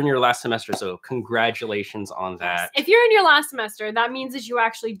yeah, you're in your last semester. So congratulations on that. If you're in your last semester, that means that you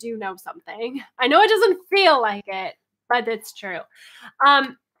actually do know something. I know it doesn't feel like it, but it's true.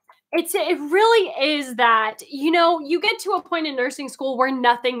 It really is that, you know, you get to a point in nursing school where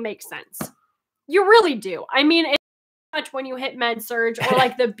nothing makes sense. You really do. I mean, it's much when you hit med surg or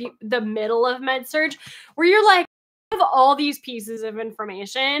like the middle of med surg where you're like, I have all these pieces of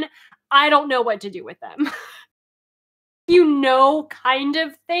information. I don't know what to do with them. You know, kind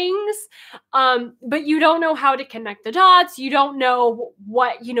of things, but you don't know how to connect the dots. You don't know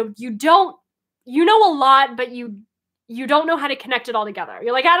what, you know, you know a lot, but you don't know how to connect it all together.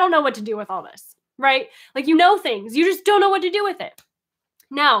 You're like, I don't know what to do with all this, right? Like, you know things, you just don't know what to do with it.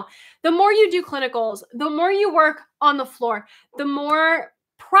 Now, the more you do clinicals, the more you work on the floor, the more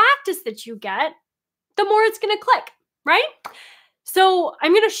practice that you get, the more it's going to click, right? So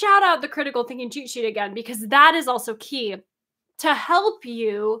I'm going to shout out the critical thinking cheat sheet again, because that is also key to help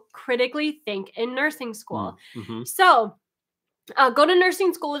you critically think in nursing school. So go to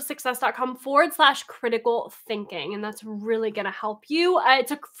NursingSchoolOfSuccess.com/critical thinking, and that's really going to help you.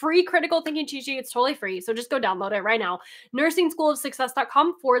 It's a free critical thinking cheat sheet. It's totally free. So just go download it right now.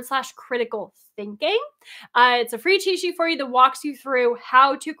 NursingSchoolOfSuccess.com/critical thinking. It's a free cheat sheet for you that walks you through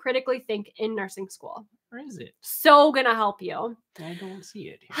how to critically think in nursing school. Where is it? So gonna help you. I don't see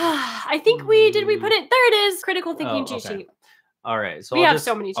it here. I think we put it. There it is. Critical thinking cheat sheet. All right. So we have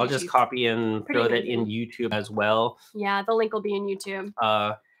so many cheat I'll just copy and throw that in YouTube as well. Yeah, the link will be in YouTube.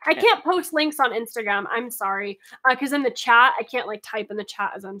 I can't post links on Instagram. I'm sorry. Because in the chat, I can't like type in the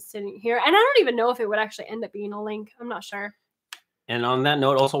chat as I'm sitting here. And I don't even know if it would actually end up being a link. I'm not sure. And on that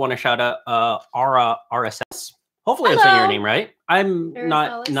note, also want to shout out RSS. Hopefully I'm saying your name right. I'm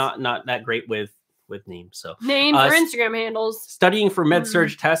not that great with names. So names or Instagram handles. Studying for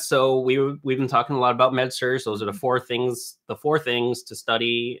med-surg tests. So we've been talking a lot about med-surg. Those are the four things to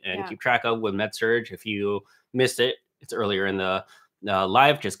study and keep track of with med-surg. If you missed it, it's earlier in the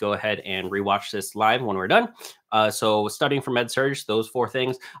live. Just go ahead and rewatch this live when we're done. So studying for med-surg, those four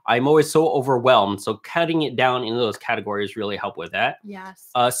things. I'm always so overwhelmed. So cutting it down into those categories really help with that. Yes.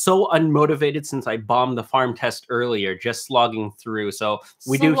 So unmotivated since I bombed the pharm test earlier, just slogging through. So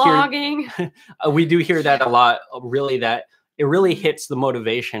we do hear that a lot. Really, that it really hits the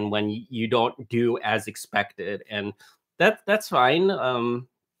motivation when you don't do as expected, and that's fine.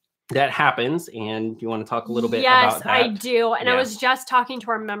 That happens, and you want to talk a little bit about that? Yes, I do. And I was just talking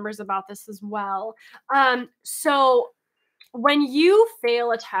to our members about this as well. So when you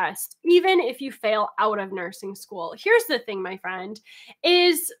fail a test, even if you fail out of nursing school, here's the thing, my friend,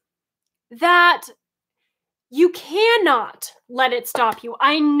 is that you cannot let it stop you.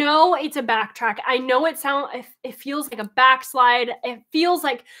 I know it's a backtrack. I know it feels like a backslide. It feels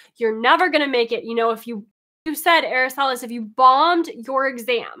like you're never going to make it. You know, if you said, Araceli, if you bombed your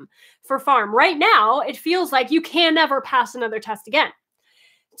exam for pharm right now, it feels like you can never pass another test again.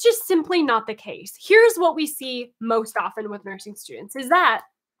 It's just simply not the case. Here's what we see most often with nursing students is that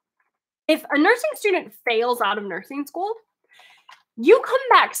if a nursing student fails out of nursing school, you come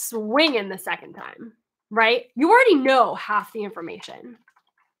back swinging the second time, right? You already know half the information.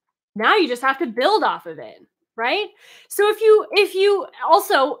 Now you just have to build off of it. Right? So if you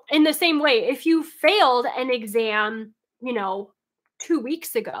also, in the same way, if you failed an exam, 2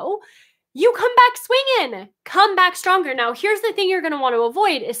 weeks ago, you come back swinging, come back stronger. Now, here's the thing you're going to want to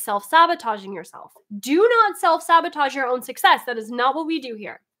avoid is self-sabotaging yourself. Do not self-sabotage your own success. That is not what we do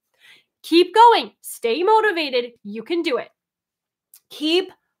here. Keep going. Stay motivated. You can do it.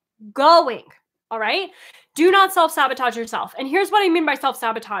 Keep going. All right. Do not self-sabotage yourself. And here's what I mean by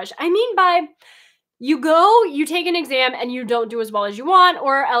self-sabotage. I mean by you take an exam and you don't do as well as you want,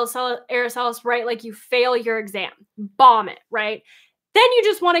 or else, right? Like you fail your exam, bomb it, right? Then you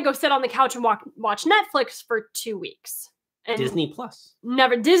just want to go sit on the couch and watch Netflix for 2 weeks. And Disney Plus.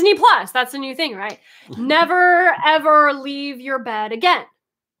 Never Disney Plus. That's the new thing, right? Never, ever leave your bed again.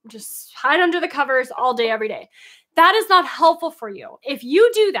 Just hide under the covers all day, every day. That is not helpful for you. If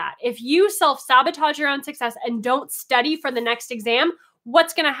you do that, if you self-sabotage your own success and don't study for the next exam,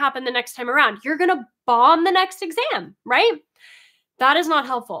 what's going to happen the next time around? You're going to bomb the next exam, right? That is not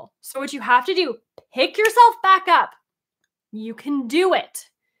helpful. So what you have to do, pick yourself back up. You can do it.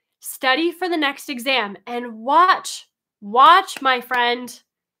 Study for the next exam and watch, my friend,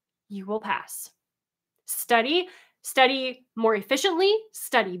 you will pass. Study more efficiently,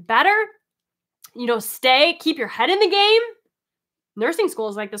 study better, keep your head in the game. Nursing school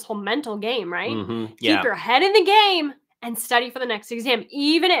is like this whole mental game, right? Mm-hmm. Yeah. Keep your head in the game and study for the next exam,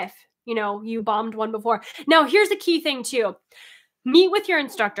 even if, you bombed one before. Now, here's a key thing too. Meet with your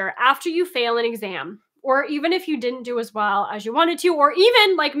instructor after you fail an exam, or even if you didn't do as well as you wanted to, or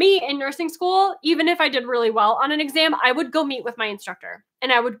even like me in nursing school, even if I did really well on an exam, I would go meet with my instructor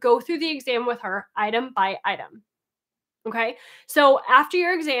and I would go through the exam with her item by item. Okay. So after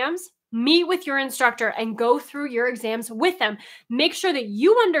your exams, meet with your instructor and go through your exams with them. Make sure that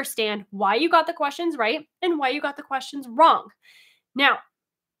you understand why you got the questions right and why you got the questions wrong. Now,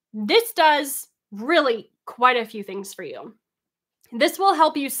 this does really quite a few things for you. This will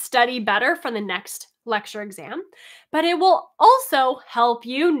help you study better for the next lecture exam, but it will also help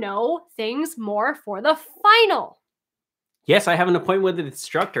you know things more for the final. Yes, I have an appointment with an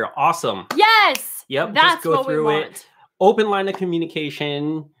instructor. Awesome. Yes. Yep. That's just go what through we it. want. Open line of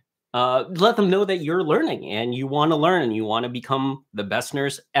communication. Let them know that you're learning and you want to learn and you want to become the best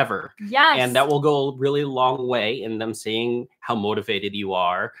nurse ever. Yes. And that will go a really long way in them seeing how motivated you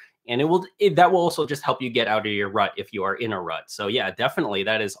are. And that will also just help you get out of your rut if you are in a rut. So yeah, definitely.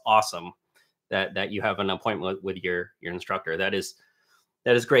 That is awesome that you have an appointment with your instructor. That is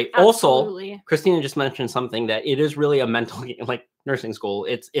great. Absolutely. Also, Christina just mentioned something that it is really a mental, like nursing school.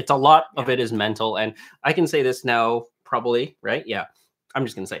 It's a lot of it is mental. And I can say this now, probably, right? Yeah. I'm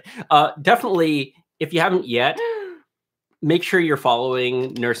just going to say, definitely, if you haven't yet, make sure you're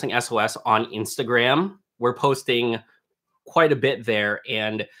following Nursing SOS on Instagram. We're posting quite a bit there.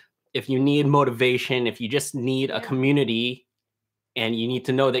 And if you need motivation, if you just need a community and you need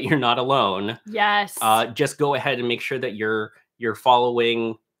to know that you're not alone, yes, just go ahead and make sure that you're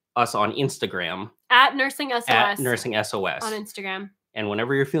following us on Instagram. At Nursing SOS. At Nursing SOS. On Instagram. And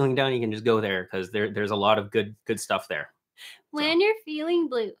whenever you're feeling down, you can just go there because there's a lot of good stuff there. When you're feeling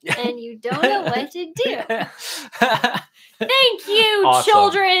blue and you don't know what to do. Thank you, awesome.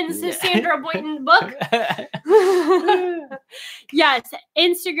 Children's Sandra Boynton book. Yes,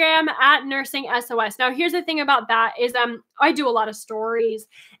 Instagram at Nursing SOS. Now, here's the thing about that is I do a lot of stories,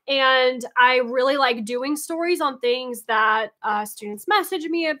 and I really like doing stories on things that students message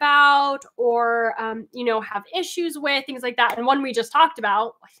me about or, have issues with, things like that. And one we just talked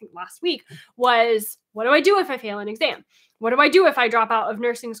about, I think last week, was what do I do if I fail an exam? What do I do if I drop out of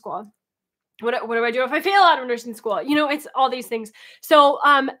nursing school? What do I do if I fail out of nursing school? It's all these things. So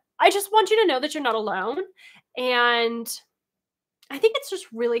I just want you to know that you're not alone. And I think it's just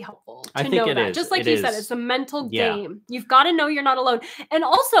really helpful to know that. Just like you said, it's a mental game. You've got to know you're not alone. And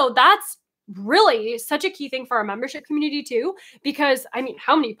also that's really such a key thing for our membership community too, because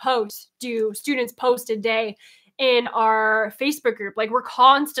how many posts do students post a day in our Facebook group? Like we're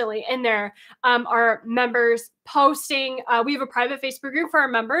constantly in there. Our members posting, we have a private Facebook group for our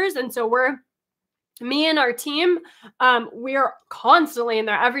members. And so me and our team, we're constantly in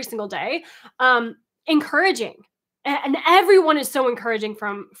there every single day, encouraging. And everyone is so encouraging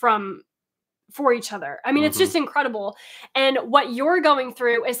for each other. It's just incredible. And what you're going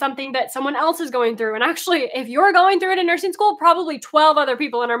through is something that someone else is going through. And actually, if you're going through it in nursing school, probably 12 other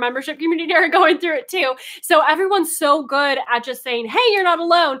people in our membership community are going through it too. So everyone's so good at just saying, hey, you're not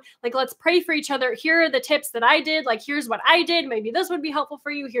alone. Like, let's pray for each other. Here are the tips that I did. Like, here's what I did. Maybe this would be helpful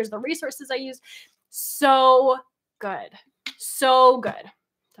for you. Here's the resources I used. So good. So good.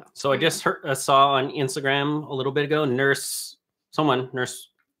 So I just saw on Instagram a little bit ago, nurse,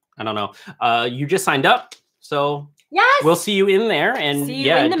 I don't know. You just signed up. So yes, we'll see you in there. And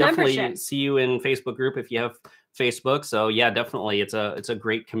definitely membership. See you in Facebook group if you have Facebook. So yeah, definitely. It's a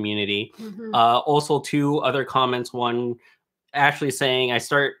great community. Also 2 other comments. One actually saying I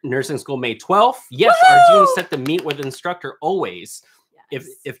start nursing school May 12th. Yes, our team is set to meet with instructor always. Yes.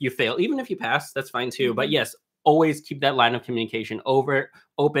 If you fail, even if you pass, that's fine too. But yes, always keep that line of communication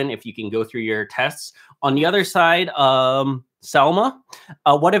open if you can go through your tests. On the other side, Selma,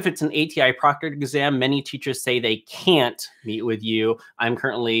 what if it's an ATI proctored exam? Many teachers say they can't meet with you. I'm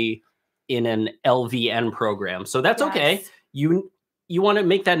currently in an LVN program. So that's okay. You want to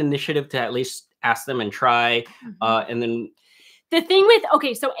make that initiative to at least ask them and try. And then the thing with,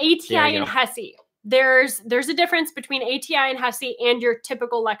 so ATI and HESI, there's a difference between ATI and HESI and your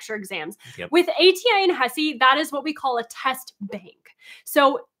typical lecture exams. With ATI and HESI, that is what we call a test bank.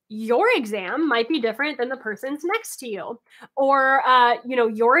 So your exam might be different than the person's next to you, or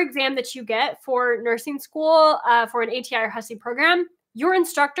your exam that you get for nursing school for an ATI or HESI program, your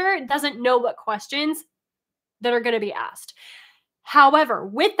instructor doesn't know what questions that are going to be asked. However,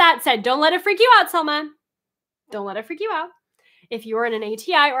 with that said, don't let it freak you out, Selma. Don't let it freak you out. If you are in an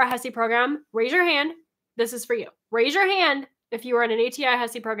ATI or a HESI program, raise your hand. This is for you. Raise your hand if you are in an ATI or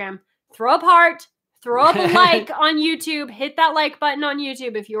HESI program. Throw up heart. Throw up a like on YouTube. Hit that like button on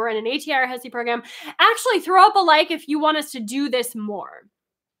YouTube if you are in an ATI or HESI program. Actually, throw up a like if you want us to do this more.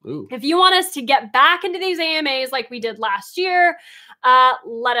 Ooh. If you want us to get back into these AMAs like we did last year,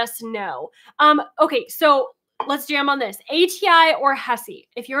 let us know. Okay, so let's jam on this. ATI or HESI.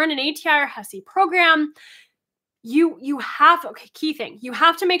 If you're in an ATI or HESI program, you have, key thing, you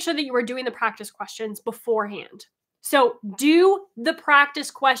have to make sure that you are doing the practice questions beforehand. So do the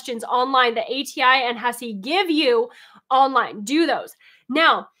practice questions online that ATI and HESI give you online. Do those.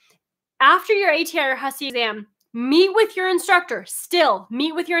 Now, after your ATI or HESI exam, meet with your instructor. Still,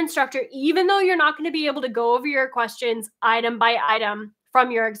 meet with your instructor, even though you're not going to be able to go over your questions item by item from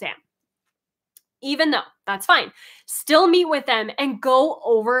your exam. Even though, that's fine. Still meet with them and go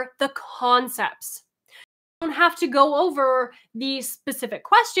over the concepts. Don't have to go over these specific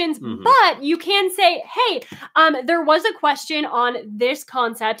questions, but you can say, hey, there was a question on this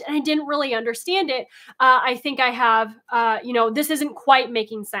concept and I didn't really understand it. I think I have, this isn't quite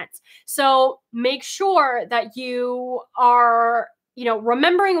making sense. So make sure that you are,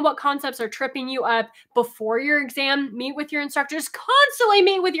 remembering what concepts are tripping you up before your exam. Meet with your instructors. Constantly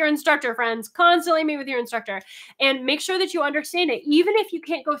meet with your instructor, friends. Constantly meet with your instructor and make sure that you understand it. Even if you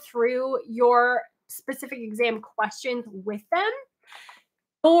can't go through your specific exam questions with them,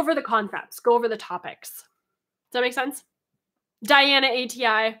 go over the concepts, go over the topics. Does that make sense? Diana,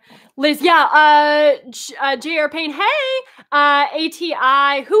 ATI. Liz, J.R. Payne, hey,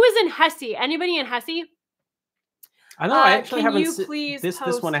 ATI. Who is in HESI? Anybody in HESI? I know I actually haven't seen this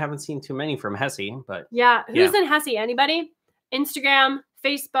one. I haven't seen too many from HESI, but yeah. Who's in HESI? Anybody? Instagram,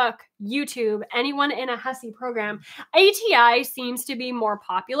 Facebook, YouTube, anyone in a HESI program. ATI seems to be more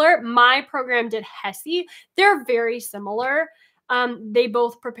popular. My program did HESI. They're very similar. They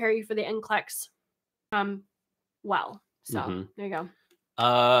both prepare you for the NCLEX well. So there you go.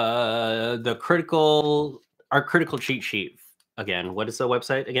 Our critical cheat sheet. Again, what is the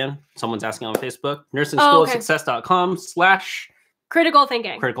website again? Someone's asking on Facebook. NursingSchoolOfSuccess.com/ Critical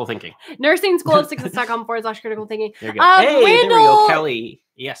thinking. Critical thinking. NursingSchoolOfSuccess.com / critical thinking. There you go. Hey, Randall, there we go. Kelly.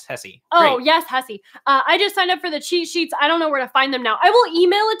 Yes, HESI. Oh, great. Yes, HESI. I just signed up for the cheat sheets. I don't know where to find them now. I will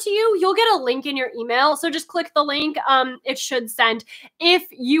email it to you. You'll get a link in your email. So just click the link. It should send. If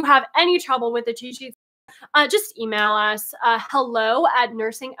you have any trouble with the cheat sheets, just email us.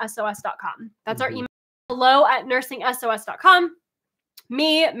 hello@nursingsos.com. That's our email. hello@nursingsos.com.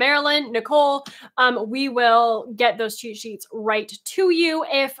 Me, Marilyn, Nicole, we will get those cheat sheets right to you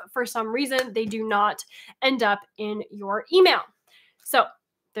if for some reason they do not end up in your email. So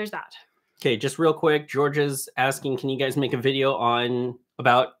there's that. Okay, just real quick, Georgia's asking, can you guys make a video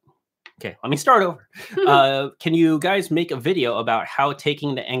okay, let me start over. Can you guys make a video about how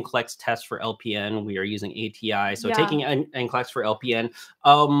taking the NCLEX test for LPN? We are using ATI, so taking NCLEX for LPN.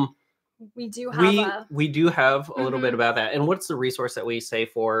 We do have a little bit about that. And what's the resource that we say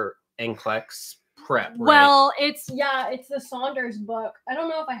for NCLEX prep? Right? Well, it's the Saunders book. I don't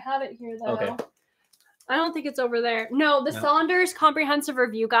know if I have it here though. Okay. I don't think it's over there. No, the Saunders Comprehensive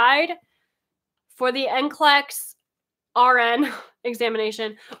Review Guide for the NCLEX RN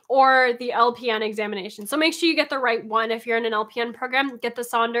examination or the LPN examination. So make sure you get the right one. If you're in an LPN program, get the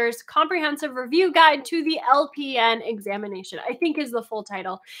Saunders Comprehensive Review Guide to the LPN examination, I think is the full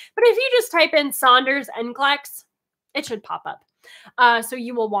title. But if you just type in Saunders NCLEX, it should pop up. So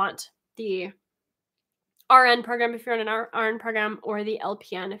you will want the RN program if you're in an RN program, or the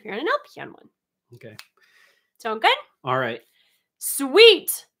LPN if you're in an LPN one. Okay. Sound good? All right.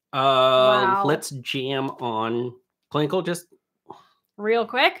 Sweet. Wow. Let's jam on clinical just real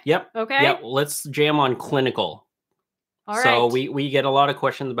quick. Yep. Okay. Yep. Let's jam on clinical. All right. So we get a lot of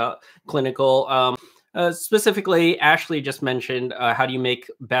questions about specifically, Ashley just mentioned how do you make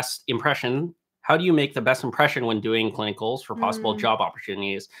best impression? how do you make the best impression when doing clinicals for possible job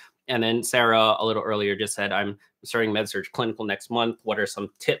opportunities? And then Sarah, a little earlier, just said, I'm starting MedSurg Clinical next month. What are some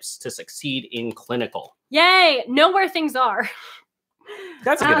tips to succeed in clinical? Yay! Know where things are.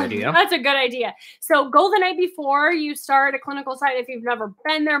 That's a good idea. That's a good idea. So go the night before you start a clinical site. If you've never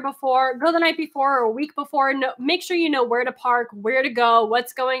been there before, go the night before or a week before. Make sure you know where to park, where to go,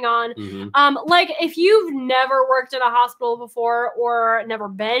 what's going on. Like if you've never worked in a hospital before or never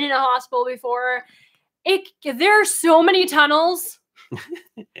been in a hospital before, there are so many tunnels.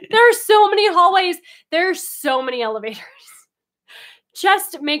 There are so many hallways. There's so many elevators.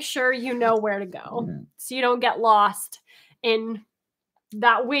 Just make sure you know where to go so you don't get lost in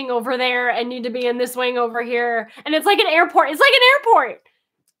that wing over there and need to be in this wing over here. And it's like an airport. It's like an airport.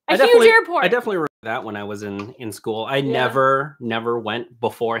 A huge airport. I definitely remember that when I was in school. I never went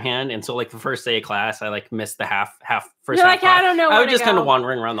beforehand. And so like the first day of class, I like missed the first You're half. Like, I don't know. I was just kind of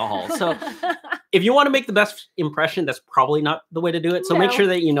wandering around the hall. So if you want to make the best impression, that's probably not the way to do it. So make sure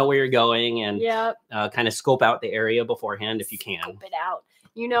that you know where you're going and kind of scope out the area beforehand if you can. Scope it out.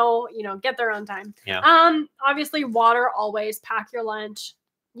 You know, get there on time. Yeah. Obviously water always, pack your lunch,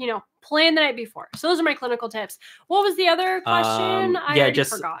 plan the night before. So those are my clinical tips. What was the other question? I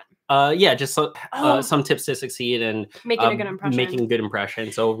forgot. Some tips to succeed and making a good impression. Making a good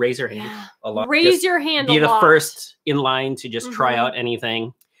impression. So raise your hand a lot. Raise your hand a lot. Be the first in line to just try out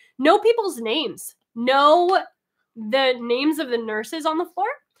anything. Know people's names. Know the names of the nurses on the floor.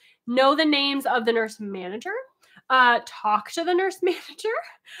 Know the names of the nurse manager. Talk to the nurse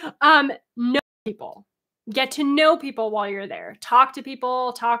manager. Know people. Get to know people while you're there. Talk to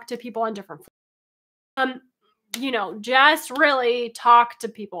people on different floors. Just really talk to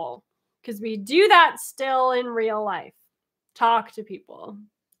people because we do that still in real life. Talk to people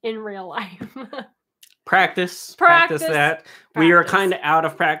in real life. Practice that. We are kind of out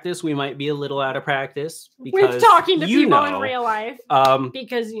of practice. We might be a little out of practice because with talking to people in real life.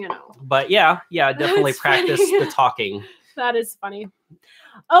 Because But yeah, definitely practice the talking. That is funny.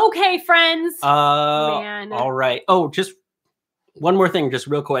 Okay, friends. Man. All right. Oh, just one more thing, just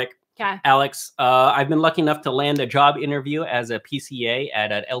real quick. Okay. Alex, I've been lucky enough to land a job interview as a PCA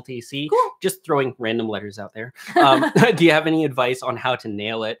at an LTC. Cool. Just throwing random letters out there. Do you have any advice on how to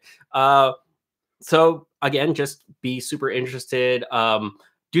nail it? So again, just be super interested.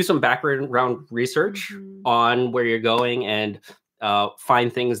 Do some background research on where you're going and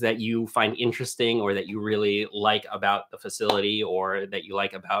find things that you find interesting or that you really like about the facility or that you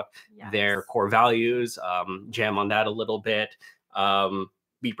like about their core values. Jam on that a little bit.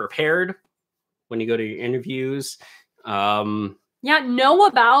 Be prepared when you go to your interviews. Know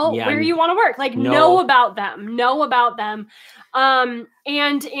about where you want to work. Like know about them.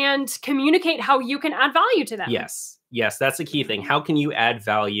 And communicate how you can add value to them. Yes, that's the key thing. How can you add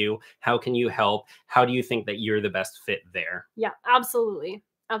value? How can you help? How do you think that you're the best fit there? Yeah, absolutely.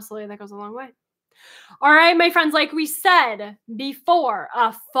 Absolutely. That goes a long way. All right, my friends, like we said before,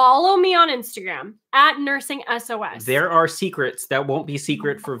 follow me on Instagram at NursingSOS. There are secrets that won't be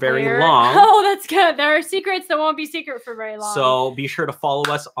secret for very long. Oh, that's good. There are secrets that won't be secret for very long. So be sure to follow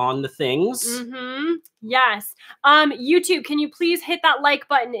us on the things. Yes. YouTube, can you please hit that like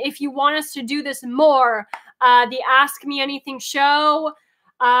button if you want us to do this more? The Ask Me Anything show.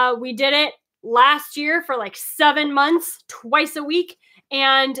 We did it last year for like 7 months, twice a week.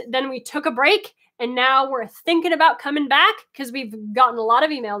 And then we took a break. And now we're thinking about coming back because we've gotten a lot of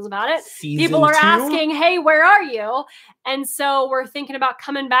emails about it. People are asking, hey, where are you? And so we're thinking about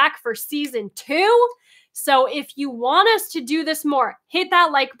coming back for season 2. So if you want us to do this more, hit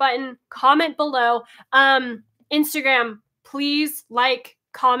that like button, comment below. Instagram, please like,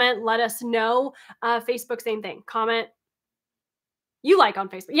 comment, let us know. Facebook, same thing. Comment. You like on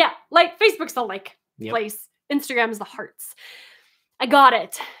Facebook. Yeah, like Facebook's the like place. Instagram is the hearts. I got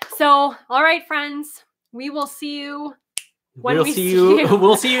it. So, all right, friends, we will see you when we'll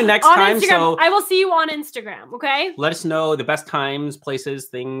see you next time. Instagram. So I will see you on Instagram. Okay. Let us know the best times, places,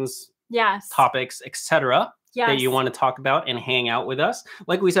 things, topics, etc. that you want to talk about and hang out with us.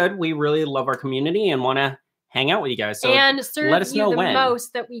 Like we said, we really love our community and want to hang out with you guys. So and serve let us know the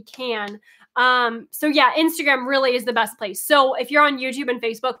most that we can. So yeah, Instagram really is the best place. So if you're on YouTube and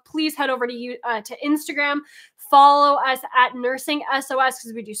Facebook, please head over to Instagram. Follow us at NursingSOS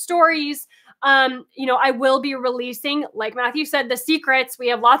because we do stories. I will be releasing, like Matthew said, the secrets. We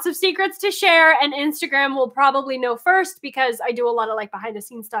have lots of secrets to share, and Instagram will probably know first because I do a lot of like behind the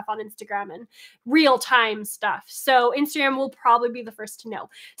scenes stuff on Instagram and real time stuff. So Instagram will probably be the first to know.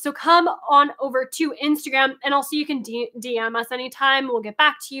 So come on over to Instagram, and also you can DM us anytime. We'll get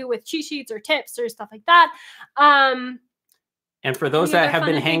back to you with cheat sheets or tips or stuff like that. And for those that have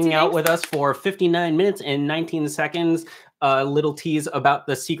been hanging out with us for 59 minutes and 19 seconds, little tease about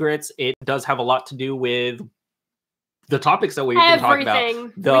the secrets. It does have a lot to do with the topics that we've been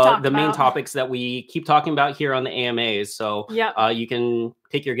talking about. The main topics that we keep talking about here on the AMAs. So you can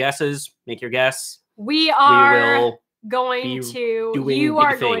take your guesses, make your guess. You are going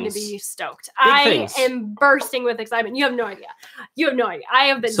to be stoked. I am bursting with excitement. You have no idea. I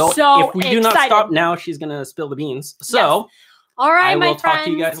have been so if we do not stop now, she's going to spill the beans. So all right, I will talk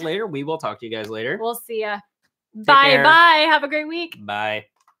to you guys later. We will talk to you guys later. We'll see ya. Bye. Have a great week. Bye.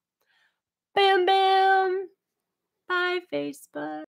 Bam, bam. Bye, Facebook.